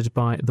supported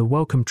by the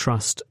Wellcome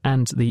Trust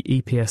and the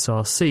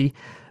EPSRC.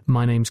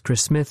 My name's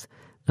Chris Smith,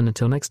 and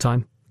until next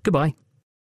time, goodbye.